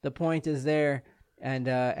 the point is there, and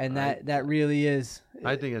that really is.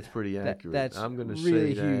 I think that's pretty accurate. That's I'm going to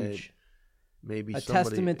really say huge. that maybe a somebody,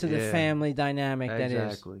 testament to the family dynamic that is.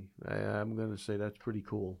 Exactly. I'm going to say that's pretty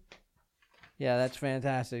cool. Yeah, that's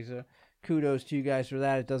fantastic. So kudos to you guys for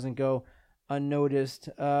that. It doesn't go unnoticed.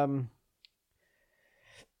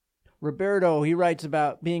 Roberto, he writes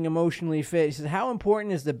about being emotionally fit. He says, how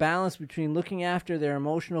important is the balance between looking after their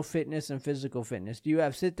emotional fitness and physical fitness? Do you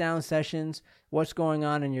have sit-down sessions? What's going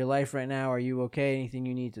on in your life right now? Are you okay? Anything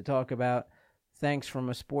you need to talk about? Thanks from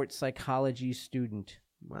a sports psychology student.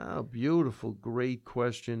 Wow, beautiful. Great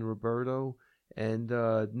question, Roberto. And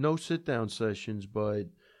no sit-down sessions, but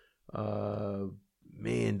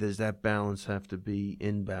man, does that balance have to be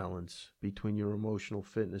in balance between your emotional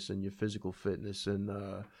fitness and your physical fitness. And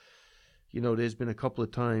there's been a couple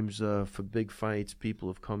of times for big fights, people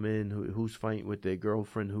have come in who's fighting with their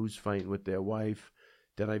girlfriend, who's fighting with their wife,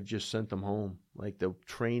 that I've just sent them home. Like, the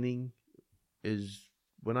training is,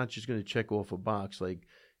 we're not just going to check off a box. Like,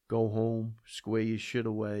 go home, square your shit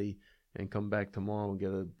away, and come back tomorrow and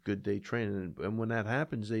get a good day training. And when that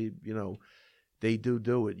happens, they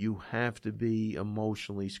do it. You have to be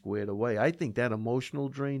emotionally squared away. I think that emotional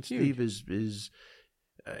drain, Steve, is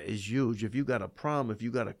huge. If you got a problem, if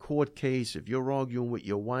you got a court case, if you're arguing with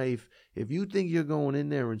your wife, if you think you're going in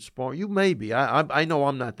there and spar, you may be. I know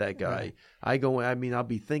I'm not that guy. Right. I'll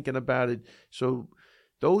be thinking about it. So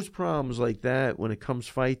those problems like that, when it comes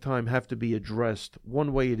fight time, have to be addressed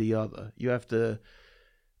one way or the other. You have to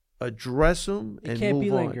address them and move on. They can't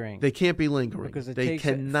be lingering. They can't be lingering. Because it they takes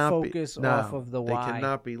focus off of the why. They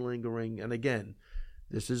cannot be lingering. And again,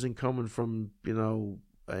 this isn't coming from,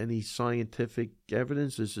 any scientific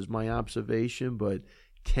evidence. This is my observation, but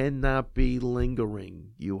cannot be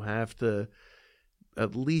lingering. You have to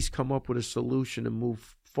at least come up with a solution and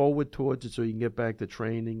move forward towards it so you can get back to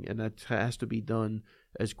training, and that has to be done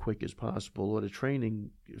as quick as possible, or the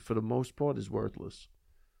training, for the most part, is worthless.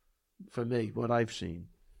 For me, what I've seen.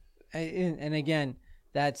 And again,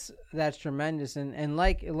 that's tremendous, and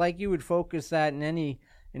like you would focus that in any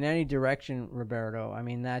direction, Roberto. I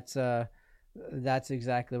mean, that's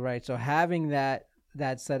exactly right. So having that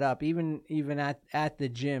set up, even at the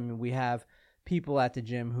gym, we have people at the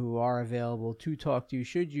gym who are available to talk to you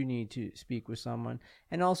should you need to speak with someone.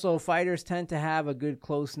 And also, fighters tend to have a good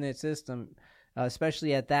close-knit system,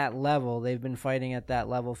 especially at that level. They've been fighting at that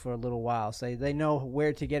level for a little while, so they know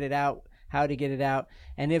where to get it out, how to get it out.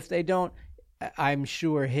 And if they don't, I'm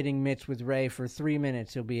sure hitting Mitch with Ray for 3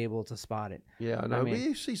 minutes, he'll be able to spot it. Yeah, no,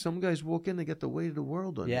 you see some guys walk in, they get the weight of the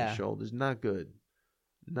world on their shoulders. Not good.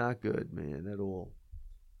 Not good, man, at all.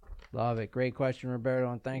 Love it. Great question, Roberto,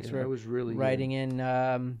 and thanks for really writing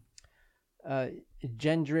in.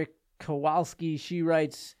 Jendrik Kowalski, she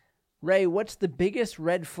writes, Ray, what's the biggest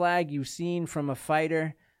red flag you've seen from a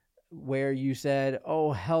fighter where you said,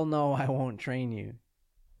 oh, hell no, I won't train you?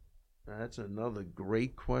 That's another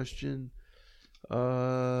great question.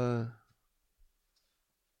 I'm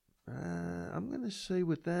going to say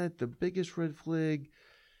with that, the biggest red flag,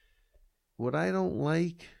 what I don't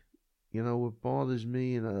like, what bothers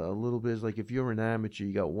me and a little bit is, like, if you're an amateur,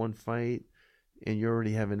 you got one fight and you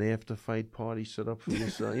already have an after-fight party set up for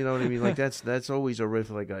yourself. You know what I mean? Like, that's always a red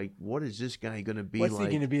flag. Like, what is this guy going to be like? What's he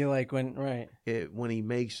going to be like when he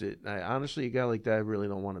makes it? Honestly, a guy like that I really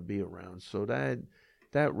don't want to be around. So that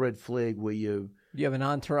red flag where you have an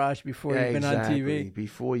entourage before you've been on TV.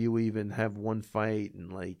 Before you even have one fight,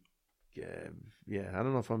 and I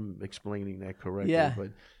don't know if I'm explaining that correctly. Yeah. But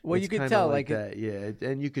well, you could tell like that.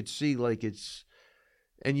 And you could see like it's,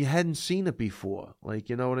 and you hadn't seen it before. Like,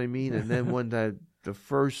 you know what I mean? And then when the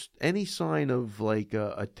first, any sign of like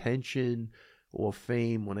attention or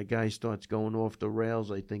fame, when a guy starts going off the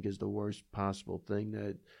rails, I think is the worst possible thing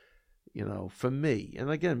that, for me.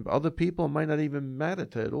 And again, other people might not even matter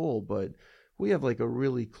to at all, but we have like a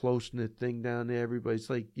really close-knit thing down there. Everybody's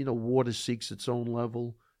like, water seeks its own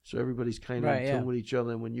level. So everybody's kind of in tune with each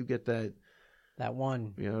other. And when you get that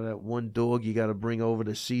one, that one dog you got to bring over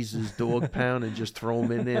to Caesar's dog pound and just throw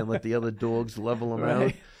him in there and let the other dogs level him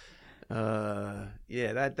out.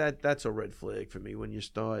 That's a red flag for me when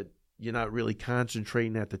you're not really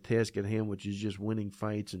concentrating at the task at hand, which is just winning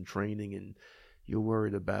fights and training, and you're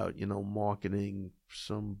worried about, marketing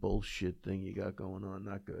some bullshit thing you got going on.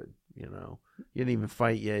 Not good, You didn't even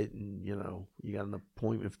fight yet, and, you got an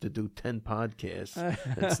appointment to do 10 podcasts.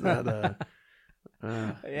 It's not a...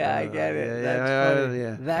 I get it. That's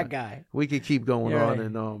funny. That guy. We could keep going on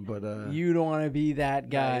and on, but... you don't want to be that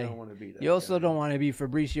guy. I don't want to be that guy. You also don't want to be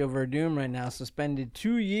Fabricio Verdum right now, suspended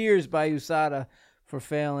 2 years by USADA for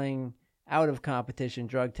failing out-of-competition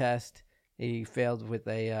drug test. He failed with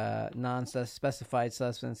a non-specified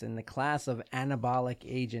substance in the class of anabolic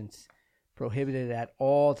agents, prohibited at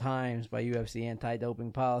all times by UFC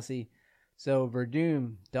anti-doping policy. So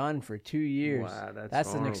Verdum done for 2 years. Wow,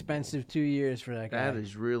 that's an expensive 2 years for that guy. That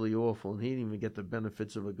is really awful, and he didn't even get the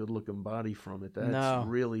benefits of a good-looking body from it. That's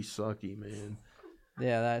really sucky, man.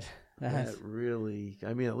 Yeah, that really.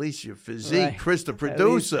 I mean, at least your physique, Chris, the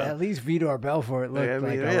producer. At least Vitor Belfort looked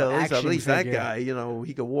like an action at least figure. That guy,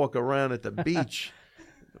 he could walk around at the beach.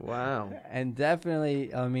 Wow. And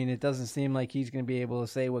definitely, I mean, it doesn't seem like he's going to be able to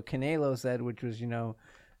say what Canelo said, which was,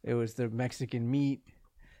 it was the Mexican meat.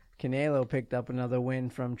 Canelo picked up another win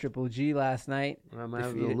from Triple G last night. I'm out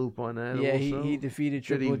of the loop on that. Yeah, also. he defeated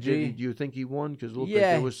Triple G. Do you think he won? Because it looked like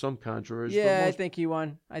there was some controversy. Yeah, I think he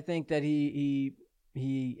won. I think that he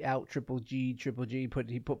out Triple G. Triple G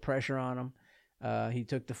put pressure on him. He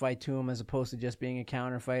took the fight to him as opposed to just being a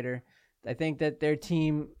counter fighter. I think that their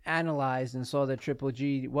team analyzed and saw that Triple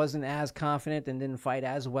G wasn't as confident and didn't fight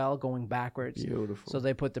as well going backwards. Beautiful. So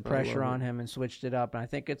they put the pressure on him and switched it up. And I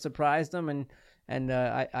think it surprised him. And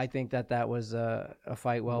I think that was a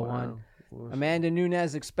fight well won. Awesome. Amanda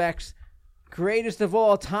Nunes expects greatest of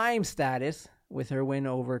all time status with her win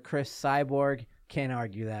over Chris Cyborg. Can't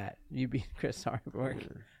argue that. You beat Chris Cyborg.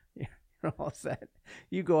 Yeah. You're all set.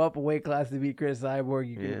 You go up a weight class to beat Chris Cyborg.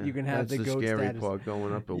 You can have the GOAT status. That's the scary part,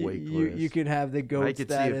 going up a weight class. You can have the GOAT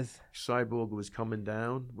status. I could see if Cyborg was coming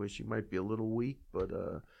down, where she might be a little weak,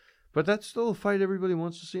 but that's still a fight everybody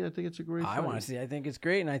wants to see. I think it's a great fight. I want to see. I think it's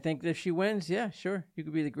great, and I think that if she wins, yeah, sure, you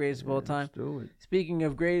could be the greatest of all time. Let's do it. Speaking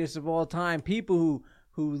of greatest of all time, people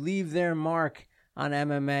who leave their mark on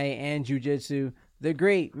MMA and jiu-jitsu, the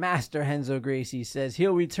great Master Renzo Gracie says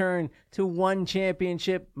he'll return to one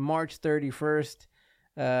championship March 31st.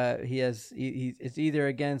 It's either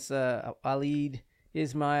against Walid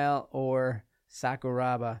Ismail or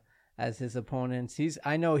Sakuraba as his opponents.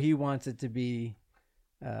 I know he wants it to be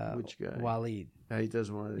which guy? Walid. He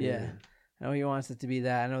doesn't want it. Yeah. I know he wants it to be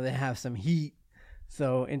that. I know they have some heat.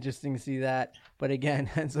 So interesting to see that. But again,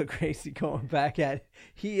 Renzo Gracie going back at it.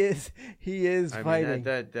 He is fighting.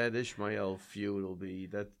 That Ishmael feud will be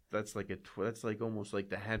that's like almost like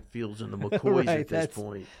the Hatfields and the McCoys at this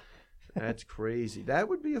point. That's crazy. That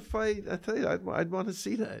would be a fight. I tell you, I'd want to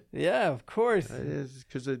see that. Yeah, of course.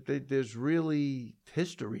 Because there's really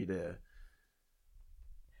history there.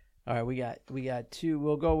 All right, we got two.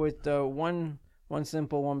 We'll go with one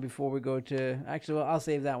simple one before we go to. Actually, I'll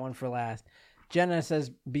save that one for last. Jenna says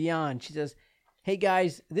beyond. She says, "Hey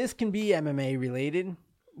guys, this can be MMA related.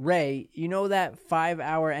 Ray, you know that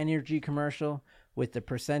 5-hour energy commercial with the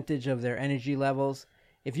percentage of their energy levels?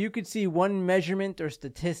 If you could see one measurement or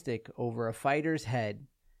statistic over a fighter's head,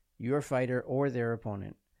 your fighter or their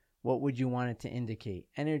opponent, what would you want it to indicate?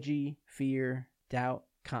 Energy, fear, doubt,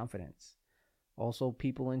 confidence? Also,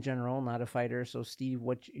 people in general, not a fighter. So, Steve,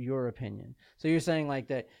 what's your opinion?" So you're saying like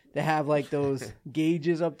that they have like those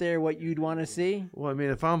gauges up there, what you'd want to see? Well, I mean,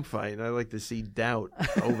 if I'm fighting, I'd like to see doubt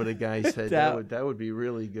over the guy's head. That would be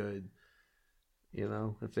really good.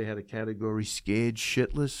 If they had a category scared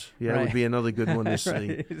shitless, that would be another good one to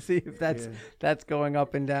see. See if that's going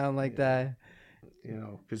up and down like that.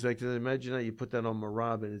 Because I can imagine that you put that on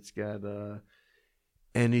Marab and it's got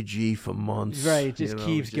energy for months. Right, it just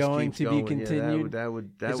keeps going to be continued. Yeah, that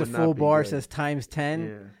would There's a full bar says times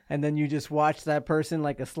 10, and then you just watch that person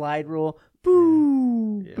like a slide rule.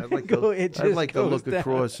 Boo! Yeah, I'd like to look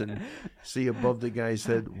across and see above the guy's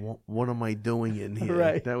head. What am I doing in here?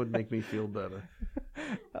 Right. That would make me feel better.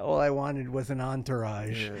 All I wanted was an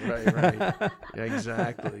entourage. Yeah, right. Yeah,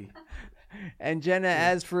 exactly. And Jenna,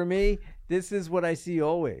 as for me, this is what I see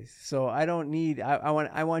always. So I don't need. I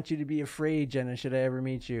want you to be afraid, Jenna. Should I ever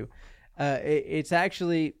meet you? It's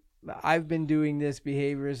actually, I've been doing this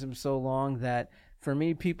behaviorism so long that for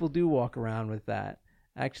me, people do walk around with that.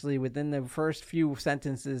 Actually, within the first few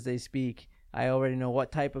sentences they speak, I already know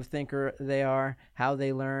what type of thinker they are, how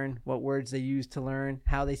they learn, what words they use to learn,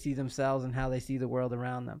 how they see themselves, and how they see the world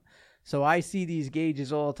around them. So I see these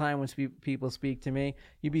gauges all the time when people speak to me.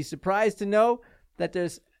 You'd be surprised to know that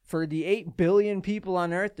there's for the 8 billion people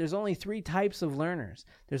on Earth, there's only 3 types of learners.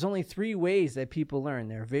 There's only 3 ways that people learn.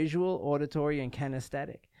 They're visual, auditory, and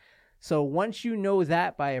kinesthetic. So once you know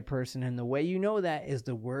that by a person, and the way you know that is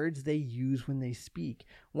the words they use when they speak.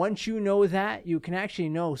 Once you know that, you can actually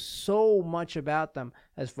know so much about them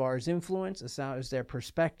as far as influence, as far as their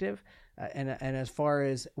perspective, and as far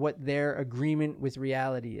as what their agreement with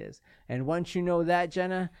reality is. And once you know that,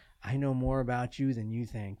 Jenna, I know more about you than you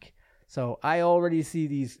think. So I already see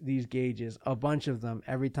these gauges, a bunch of them,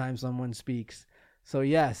 every time someone speaks. So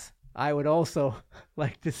yes, I would also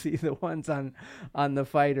like to see the ones on the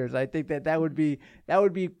fighters. I think that would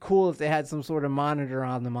be cool if they had some sort of monitor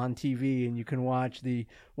on them on TV, and you can watch the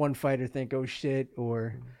one fighter think, "Oh shit,"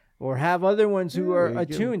 or have other ones who are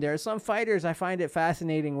attuned. There are some fighters, I find it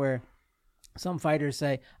fascinating, where some fighters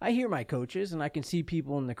say, "I hear my coaches, and I can see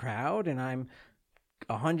people in the crowd, and I'm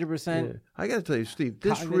 100%." I got to tell you, Steve,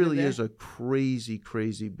 this really is a crazy,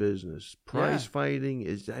 crazy business. Prize fighting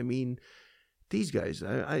is, I mean, these guys,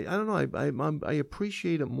 I don't know, I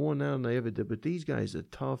appreciate it more now than I ever did, but these guys are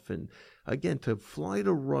tough. And again, to fly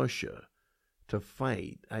to Russia to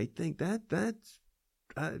fight, I think that's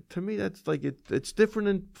to me, that's like, it's different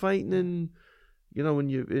than fighting in, you know, when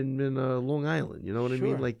you're in Long Island, you know what I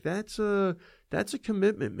mean? Like, that's a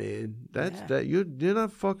commitment, man. That you're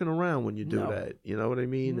not fucking around when you do that. You know what I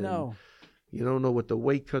mean? No. And you don't know what the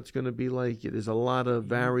weight cut's going to be like. There's a lot of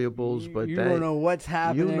variables, but you don't know what's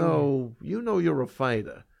happening. You know you're a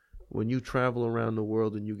fighter when you travel around the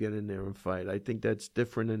world and you get in there and fight. I think that's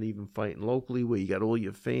different than even fighting locally, where you got all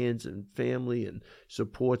your fans and family and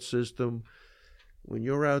support system. When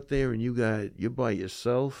you're out there and you're by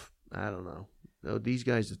yourself, I don't know. No, these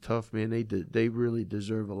guys are tough, man. They really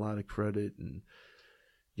deserve a lot of credit, and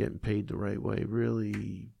getting paid the right way.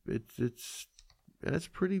 Really, that's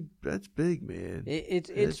big, man.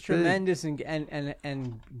 It's tremendous, big.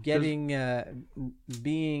 and getting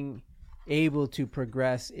being able to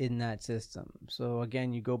progress in that system. So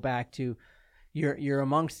again, you go back to you're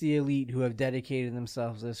amongst the elite who have dedicated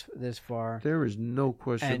themselves this far. There is no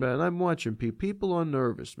question about it. I'm watching people are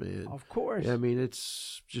nervous, man. Of course. I mean,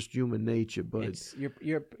 it's just human nature, but it's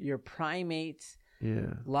your primates.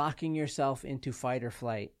 Yeah. Locking yourself into fight or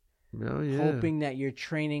flight. Oh, yeah. Hoping that your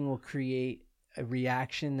training will create a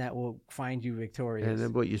reaction that will find you victorious. And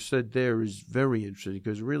then what you said there is very interesting,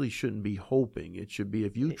 because it really shouldn't be hoping. It should be,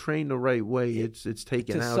 if you train the right way, it's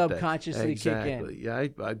taken to out. Subconsciously kick in. Exactly.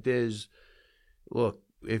 Yeah. Look,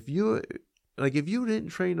 if you didn't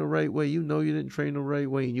train the right way, you didn't train the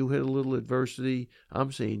right way, and you hit a little adversity,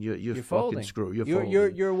 I'm saying you're fucking screwed.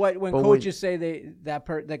 You're what when coaches say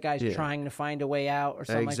that guy's trying to find a way out or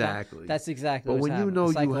something like that. That's exactly. But when you know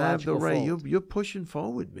you have the right, you're pushing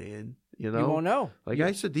forward, man. You know, you won't know.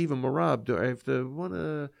 I said to even Merab, after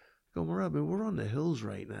Merab, man, we're on the hills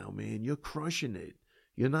right now, man. You're crushing it.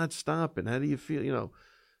 You're not stopping. How do you feel? You know,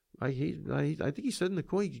 I think he said in the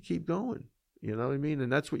call, you can keep going. You know what I mean?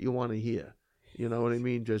 And that's what you want to hear. You know what I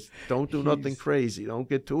mean? Just don't do nothing crazy. Don't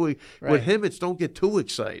get too with him. It's don't get too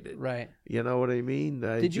excited. Right. You know what I mean?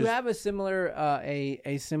 Did you have a similar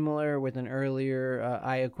a similar with an earlier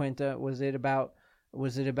Iaquinta? Was it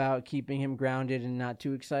about keeping him grounded and not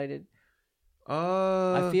too excited?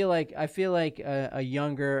 I feel like a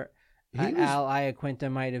younger Al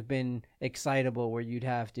Iaquinta might have been excitable, where you'd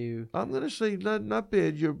have to. I'm gonna say not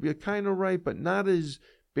bad. You're kind of right, but not as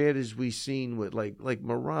bad as we seen with like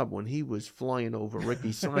Merab when he was flying over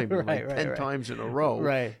Ricky Simon 10 times in a row.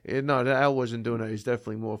 Right. No, Al wasn't doing that. He's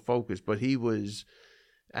definitely more focused, but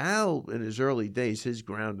Al in his early days, his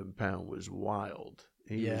ground and pound was wild.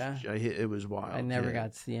 It was wild. I never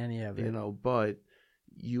got to see any of it. You know, but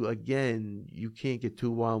you can't get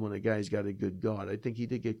too wild when a guy's got a good guard. I think he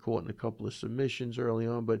did get caught in a couple of submissions early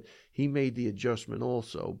on, but he made the adjustment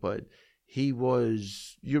also. But he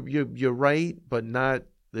was, you're right, but not.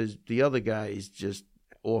 There's the other guy is just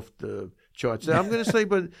off the charts. I'm going to say,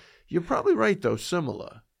 but you're probably right though.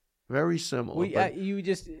 Similar, very similar.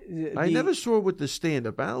 I never saw it with the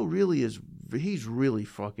stand-up. Al really is. He's really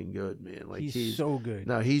fucking good, man. Like he's so good.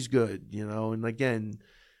 No, he's good. You know, and again,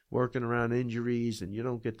 working around injuries, and you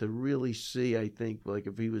don't get to really see. I think like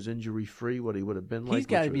if he was injury-free, what he would have been like. He's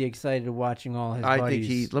got to be excited watching all his. I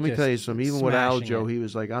think Let me tell you something. Even with Aljo, he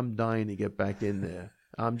was like, "I'm dying to get back in there."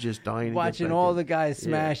 I'm just dying. Watching all the guys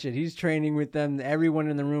smash it. He's training with them. Everyone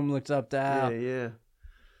in the room looks up to Al. Yeah.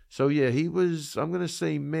 So, he was, I'm going to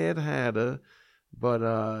say Mad Hatter,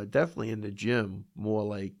 but definitely in the gym, more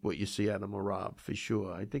like what you see out of Merab, for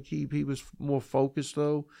sure. I think he was more focused,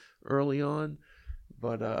 though, early on.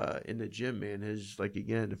 But in the gym, man, his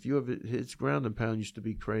ground and pound used to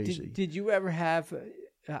be crazy. Did you ever have,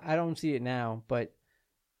 I don't see it now, but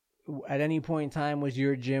at any point in time, was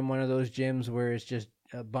your gym one of those gyms where it's just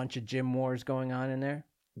a bunch of gym wars going on in there?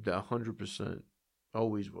 100%.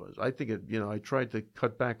 Always was. I think I tried to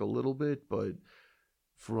cut back a little bit, but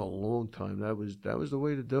for a long time, that was the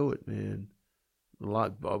way to do it, man. A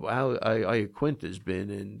lot. Iaquinta's been,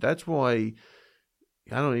 and that's why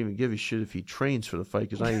I don't even give a shit if he trains for the fight,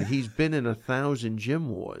 because he's been in 1,000 gym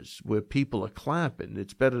wars where people are clapping.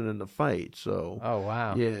 It's better than the fight. So. Oh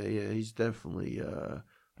wow. Yeah. He's definitely.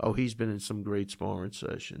 He's been in some great sparring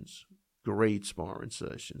sessions.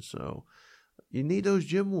 So. You need those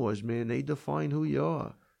gym wars, man. They define who you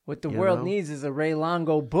are. What the world needs is a Ray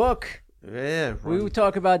Longo book. Yeah. We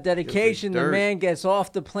talk about dedication. The man gets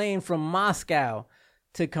off the plane from Moscow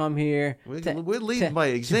to come here. We're leading by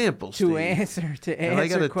example, to answer and I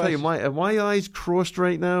got to tell you, are my eyes crossed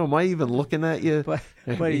right now? Am I even looking at you? But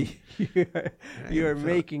you're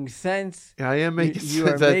making sense. I am making sense. You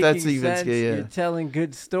are making that's sense. even scary. You're telling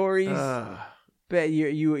good stories. But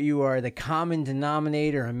you are the common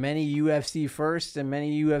denominator of many UFC firsts and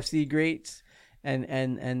many UFC greats,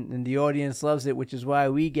 and the audience loves it, which is why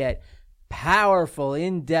we get powerful,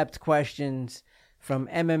 in-depth questions from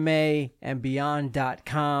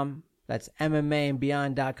MMAandBeyond.com. That's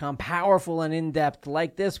MMAandBeyond.com. Powerful and in-depth,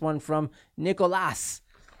 like this one from Nicolas,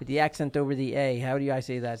 with the accent over the A. How do I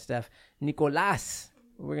say that, Steph? Nicolas.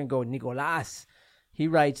 We're going to go with Nicolas. He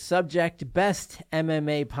writes, subject, best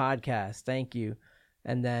MMA podcast. Thank you.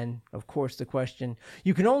 And then, of course, the question,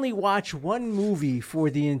 you can only watch one movie for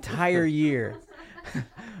the entire year,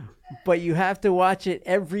 but you have to watch it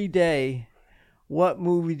every day. What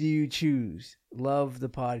movie do you choose? Love the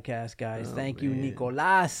podcast, guys. Thank you,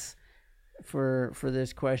 Nicolas, for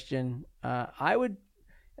this question. You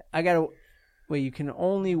can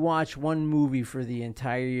only watch one movie for the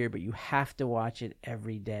entire year, but you have to watch it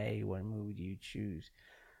every day. What movie do you choose?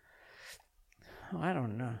 I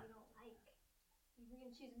don't know.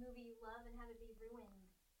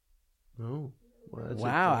 Oh, well,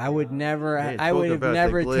 wow! I would never. Man, I would have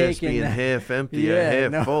never taken being that. Half empty or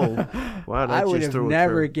half full. Wow, that I would just have threw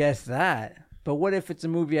never guessed that. But what if it's a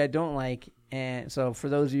movie I don't like? And so, for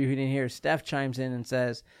those of you who didn't hear, Steph chimes in and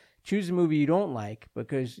says, "Choose a movie you don't like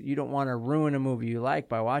because you don't want to ruin a movie you like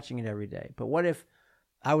by watching it every day." But what if?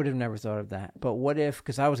 I would have never thought of that. But what if?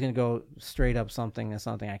 Because I was going to go straight up something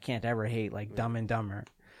I can't ever hate, like Dumb and Dumber,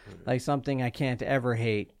 like something I can't ever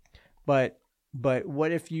hate. But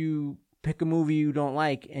what if you pick a movie you don't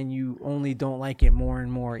like and you only don't like it more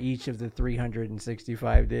and more each of the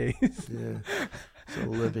 365 days? Yeah, it's a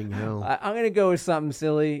living hell. I'm going to go with something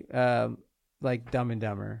silly, like Dumb and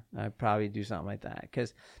Dumber. I'd probably do something like that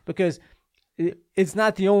because it's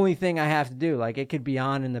not the only thing I have to do. Like, it could be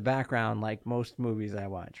on in the background like most movies I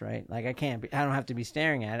watch, right? Like, I don't have to be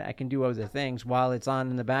staring at it. I can do other things while it's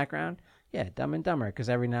on in the background. Yeah, Dumb and Dumber, because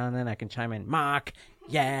every now and then I can chime in, mock,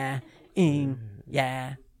 yeah,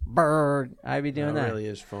 yeah, bird. I'd be doing that. That really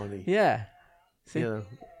is funny. Yeah. See? You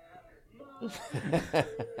know.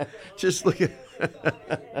 Just look at.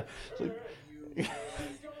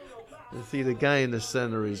 See, the guy in the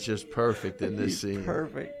center is just perfect in this scene.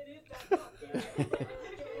 Perfect.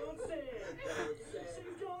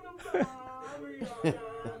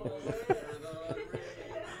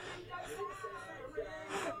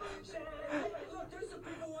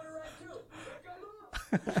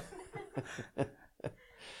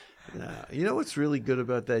 You know what's really good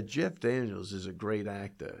about that? Jeff Daniels is a great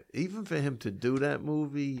actor. Even for him to do that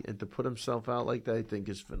movie and to put himself out like that, I think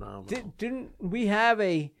is phenomenal. Didn't we have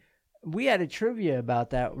we had a trivia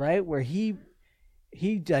about that, right? Where he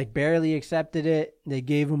like barely accepted it. They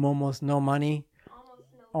gave him almost no money.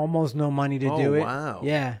 Almost no money to do it. Wow.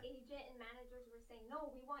 Yeah. Agent and managers were saying, "No,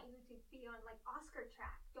 we want you to be on like Oscar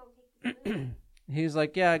track. Don't take this money." He was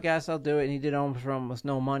like, "Yeah, I guess I'll do it." And he did almost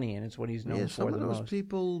no money, and it's what he's known for some the of those most.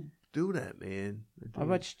 people do that, man. How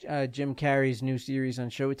about Jim Carrey's new series on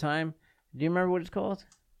Showtime? Do you remember what it's called?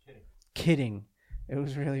 Kidding.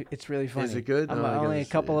 It's really funny. Is it good? I'm No, I only gotta a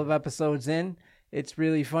couple see of episodes in. It's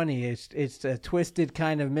really funny. It's a twisted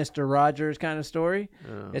kind of Mr. Rogers kind of story.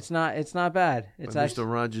 Oh. It's not bad. It's But actually,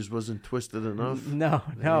 Mr. Rogers wasn't twisted enough. No.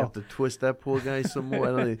 You have to twist that poor guy some more.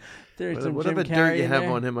 I don't even, There's some whatever Jim dirt Carrey you in have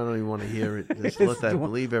there. on him, I don't even want to hear it. Just let that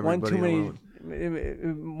leave everybody alone.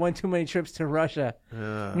 One too many trips to Russia. He made $7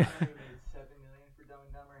 million for Dumb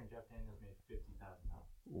and Dumber, and Jeff Daniels made $50,000.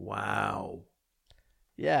 Wow.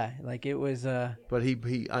 Yeah, like it was. But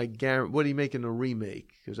I guarantee. What he making a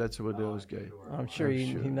remake? Because that's what those guys. I'm sure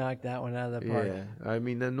he knocked that one out of the park. Yeah, I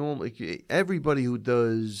mean, then normally everybody who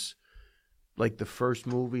does like the first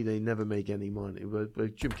movie, they never make any money.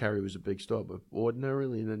 But Jim Carrey was a big star. But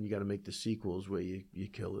ordinarily, and then you got to make the sequels where you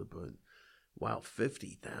kill it. But Wow,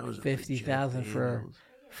 50,000. 50,000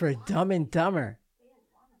 for Dumb and Dumber.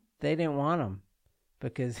 They didn't want him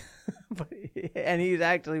because, and he's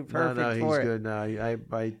actually perfect no, he's for it. good.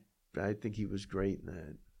 No, I think he was great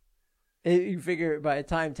in that. You figure by the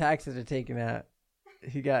time taxes are taken out,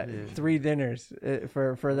 he got 3 dinners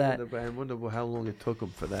for that. I wonder how long it took him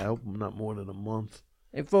for that. I hope not more than a month.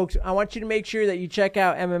 Hey, folks, I want you to make sure that you check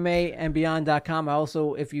out MMAandBeyond.com.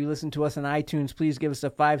 Also, if you listen to us on iTunes, please give us a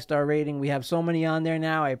 5-star rating. We have so many on there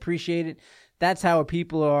now. I appreciate it. That's how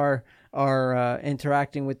people are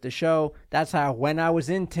interacting with the show. That's how, when I was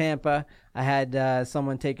in Tampa, I had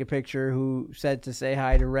someone take a picture who said to say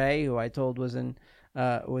hi to Ray, who I told was in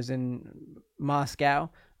Moscow,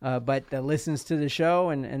 but that listens to the show,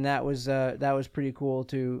 and that was pretty cool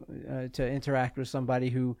to interact with somebody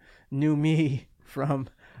who knew me from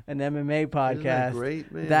an MMA podcast. Isn't that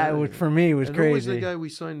great, man? That was, for me, was and crazy. Who was the guy we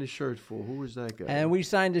signed the shirt for? Who was that guy? And we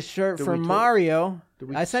signed a shirt Did for we talk- Mario. Did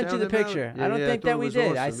we I sent you shout the him out? picture. Yeah, I don't yeah, think thought that it we was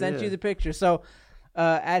did. I awesome, sent yeah. you the picture. So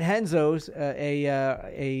at Henzo's,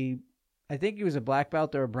 I think he was a black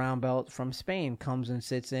belt or a brown belt from Spain, comes and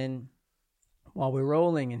sits in while we're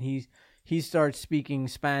rolling, and he starts speaking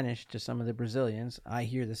Spanish to some of the Brazilians. I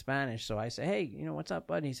hear the Spanish, so I say, hey, what's up,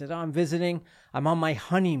 bud? He says, oh, I'm visiting. I'm on my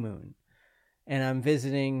honeymoon, and I'm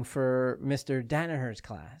visiting for Mr. Danaher's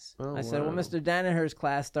class. Oh, I said, well, wow. Mr. Danaher's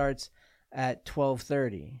class starts at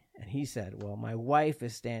 12:30. And he said, well, my wife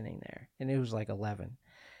is standing there. And it was like 11.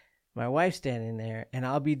 My wife's standing there, and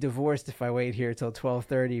I'll be divorced if I wait here till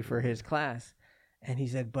 12:30 for his class. And he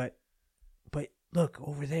said, but look,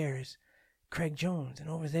 over there is Craig Jones, and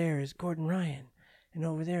over there is Gordon Ryan, and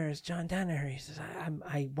over there is John Danaher. He says,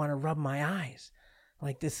 I want to rub my eyes.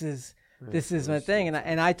 Like, this is my thing.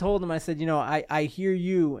 And I told him, I said, I hear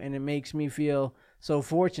you, and it makes me feel so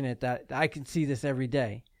fortunate that I can see this every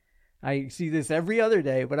day. I see this every other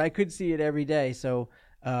day, but I could see it every day. So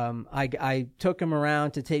I took him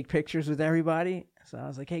around to take pictures with everybody. So I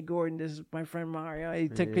was like, hey, Gordon, this is my friend Mario.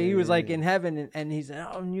 He was like in heaven, and he said,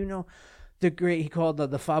 oh, the great, he called the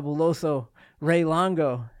fabuloso Ray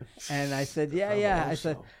Longo. And I said, yeah. I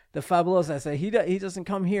said, the fabuloso. I said, he doesn't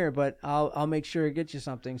come here, but I'll make sure to get you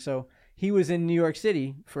something. So he was in New York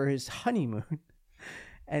City for his honeymoon.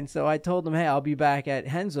 And so I told him, hey, I'll be back at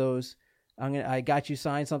Henzo's. I got you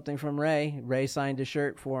signed something from Ray. Ray signed a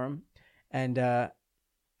shirt for him. And I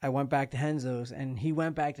went back to Henzo's, and he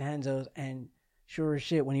went back to Henzo's, and sure as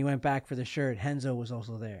shit, when he went back for the shirt, Henzo was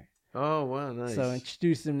also there. Oh, wow, nice. So I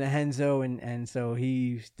introduced him to Henzo, and so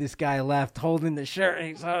this guy left holding the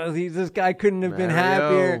shirt. This guy couldn't have been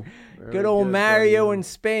happier. Very Good old Mario buddy. in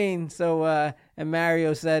Spain. So and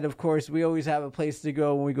Mario said, of course, we always have a place to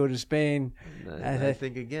go when we go to Spain. I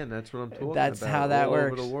think, again, that's what I'm talking That's about. how that all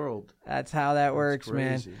works. over the world. That's how that works,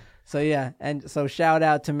 man. Crazy. So yeah, and so shout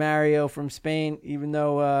out to Mario from Spain. Even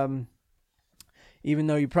though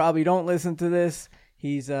you probably don't listen to this,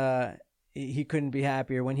 he couldn't be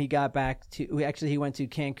happier when he got back to. Actually, he went to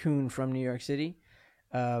Cancun from New York City.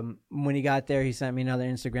 When he got there, he sent me another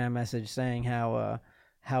Instagram message saying how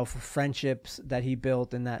friendships that he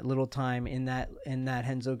built in that little time in that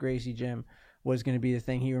Renzo Gracie gym was going to be the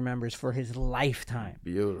thing he remembers for his lifetime.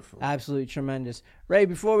 Beautiful. Absolutely tremendous. Ray,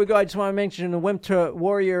 before we go, I just want to mention the Wimp to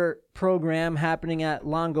Warrior program happening at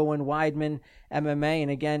Longo and Weidman MMA.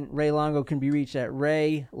 And again, Ray Longo can be reached at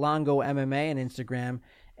Ray Longo MMA on Instagram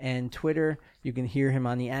and Twitter. You can hear him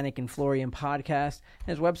on the Anik and Florian podcast.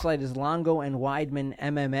 His website is Longo and Weidman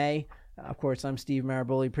MMA. Of course, I'm Steve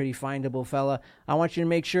Maraboli, pretty findable fella. I want you to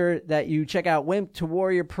make sure that you check out Wimp to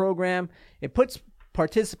Warrior program. It puts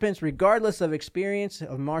participants, regardless of experience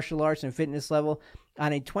of martial arts and fitness level,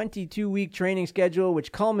 on a 22-week training schedule,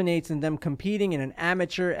 which culminates in them competing in an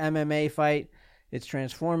amateur MMA fight. It's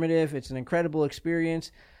transformative. It's an incredible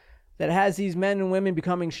experience that has these men and women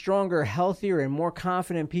becoming stronger, healthier, and more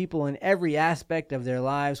confident people in every aspect of their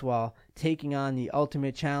lives while taking on the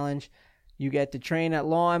ultimate challenge. You get to train at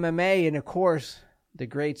Law MMA, and of course, the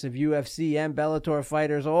greats of UFC and Bellator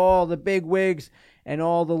fighters, all the big wigs and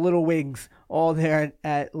all the little wigs, all there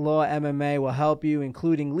at Law MMA will help you,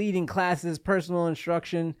 including leading classes, personal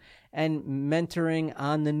instruction, and mentoring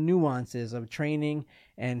on the nuances of training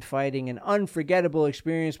and fighting. An unforgettable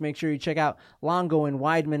experience. Make sure you check out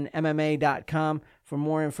longoandweidmanmma.com for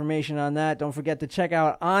more information on that. Don't forget to check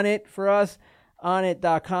out Onnit for us,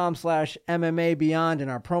 onnit.com/MMA Beyond,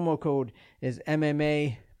 and our promo code is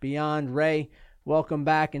MMA Beyond. Ray, welcome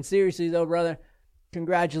back. And seriously though, brother,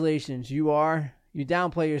 congratulations. You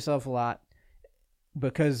downplay yourself a lot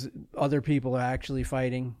because other people are actually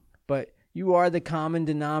fighting, but you are the common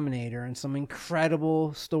denominator in some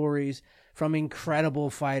incredible stories from incredible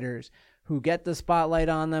fighters who get the spotlight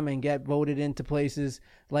on them and get voted into places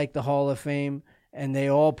like the Hall of Fame, and they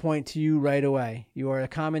all point to you right away. You are a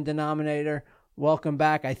common denominator. Welcome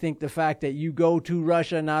back. I think the fact that you go to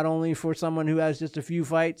Russia, not only for someone who has just a few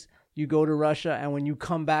fights, you go to Russia, and when you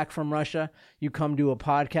come back from Russia, you come to a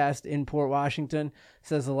podcast in Port Washington,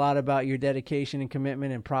 says a lot about your dedication and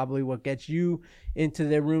commitment, and probably what gets you into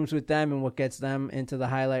their rooms with them and what gets them into the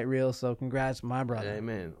highlight reel. So congrats, my brother. Hey,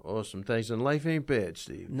 man. Awesome. Thanks. And life ain't bad,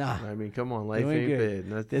 Steve. Nah. I mean, come on. Life Doing ain't good.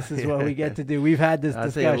 bad. This is what we get to do. We've had this I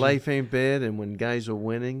discussion. tell you, life ain't bad, and when guys are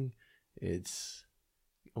winning, it's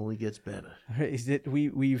only gets better.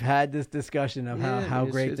 We've had this discussion of how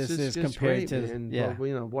great this is compared to man.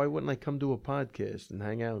 Well, why wouldn't I come to a podcast and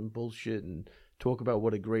hang out and bullshit and talk about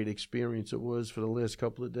what a great experience it was for the last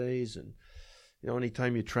couple of days? And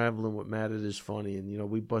anytime you're traveling with Matt, it is funny, and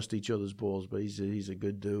we bust each other's balls, but he's a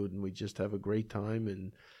good dude, and we just have a great time,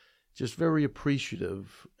 and just very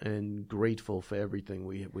appreciative and grateful for everything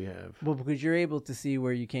we have. Well, because you're able to see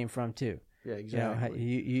where you came from too. Yeah, exactly.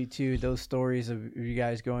 You two, those stories of you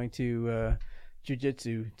guys going to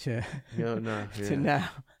jiu-jitsu to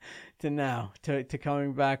to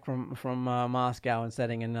coming back from Moscow and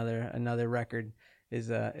setting another record is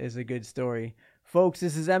a good story. Folks,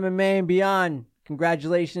 this is MMA and Beyond.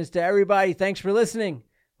 Congratulations to everybody. Thanks for listening.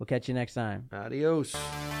 We'll catch you next time. Adios.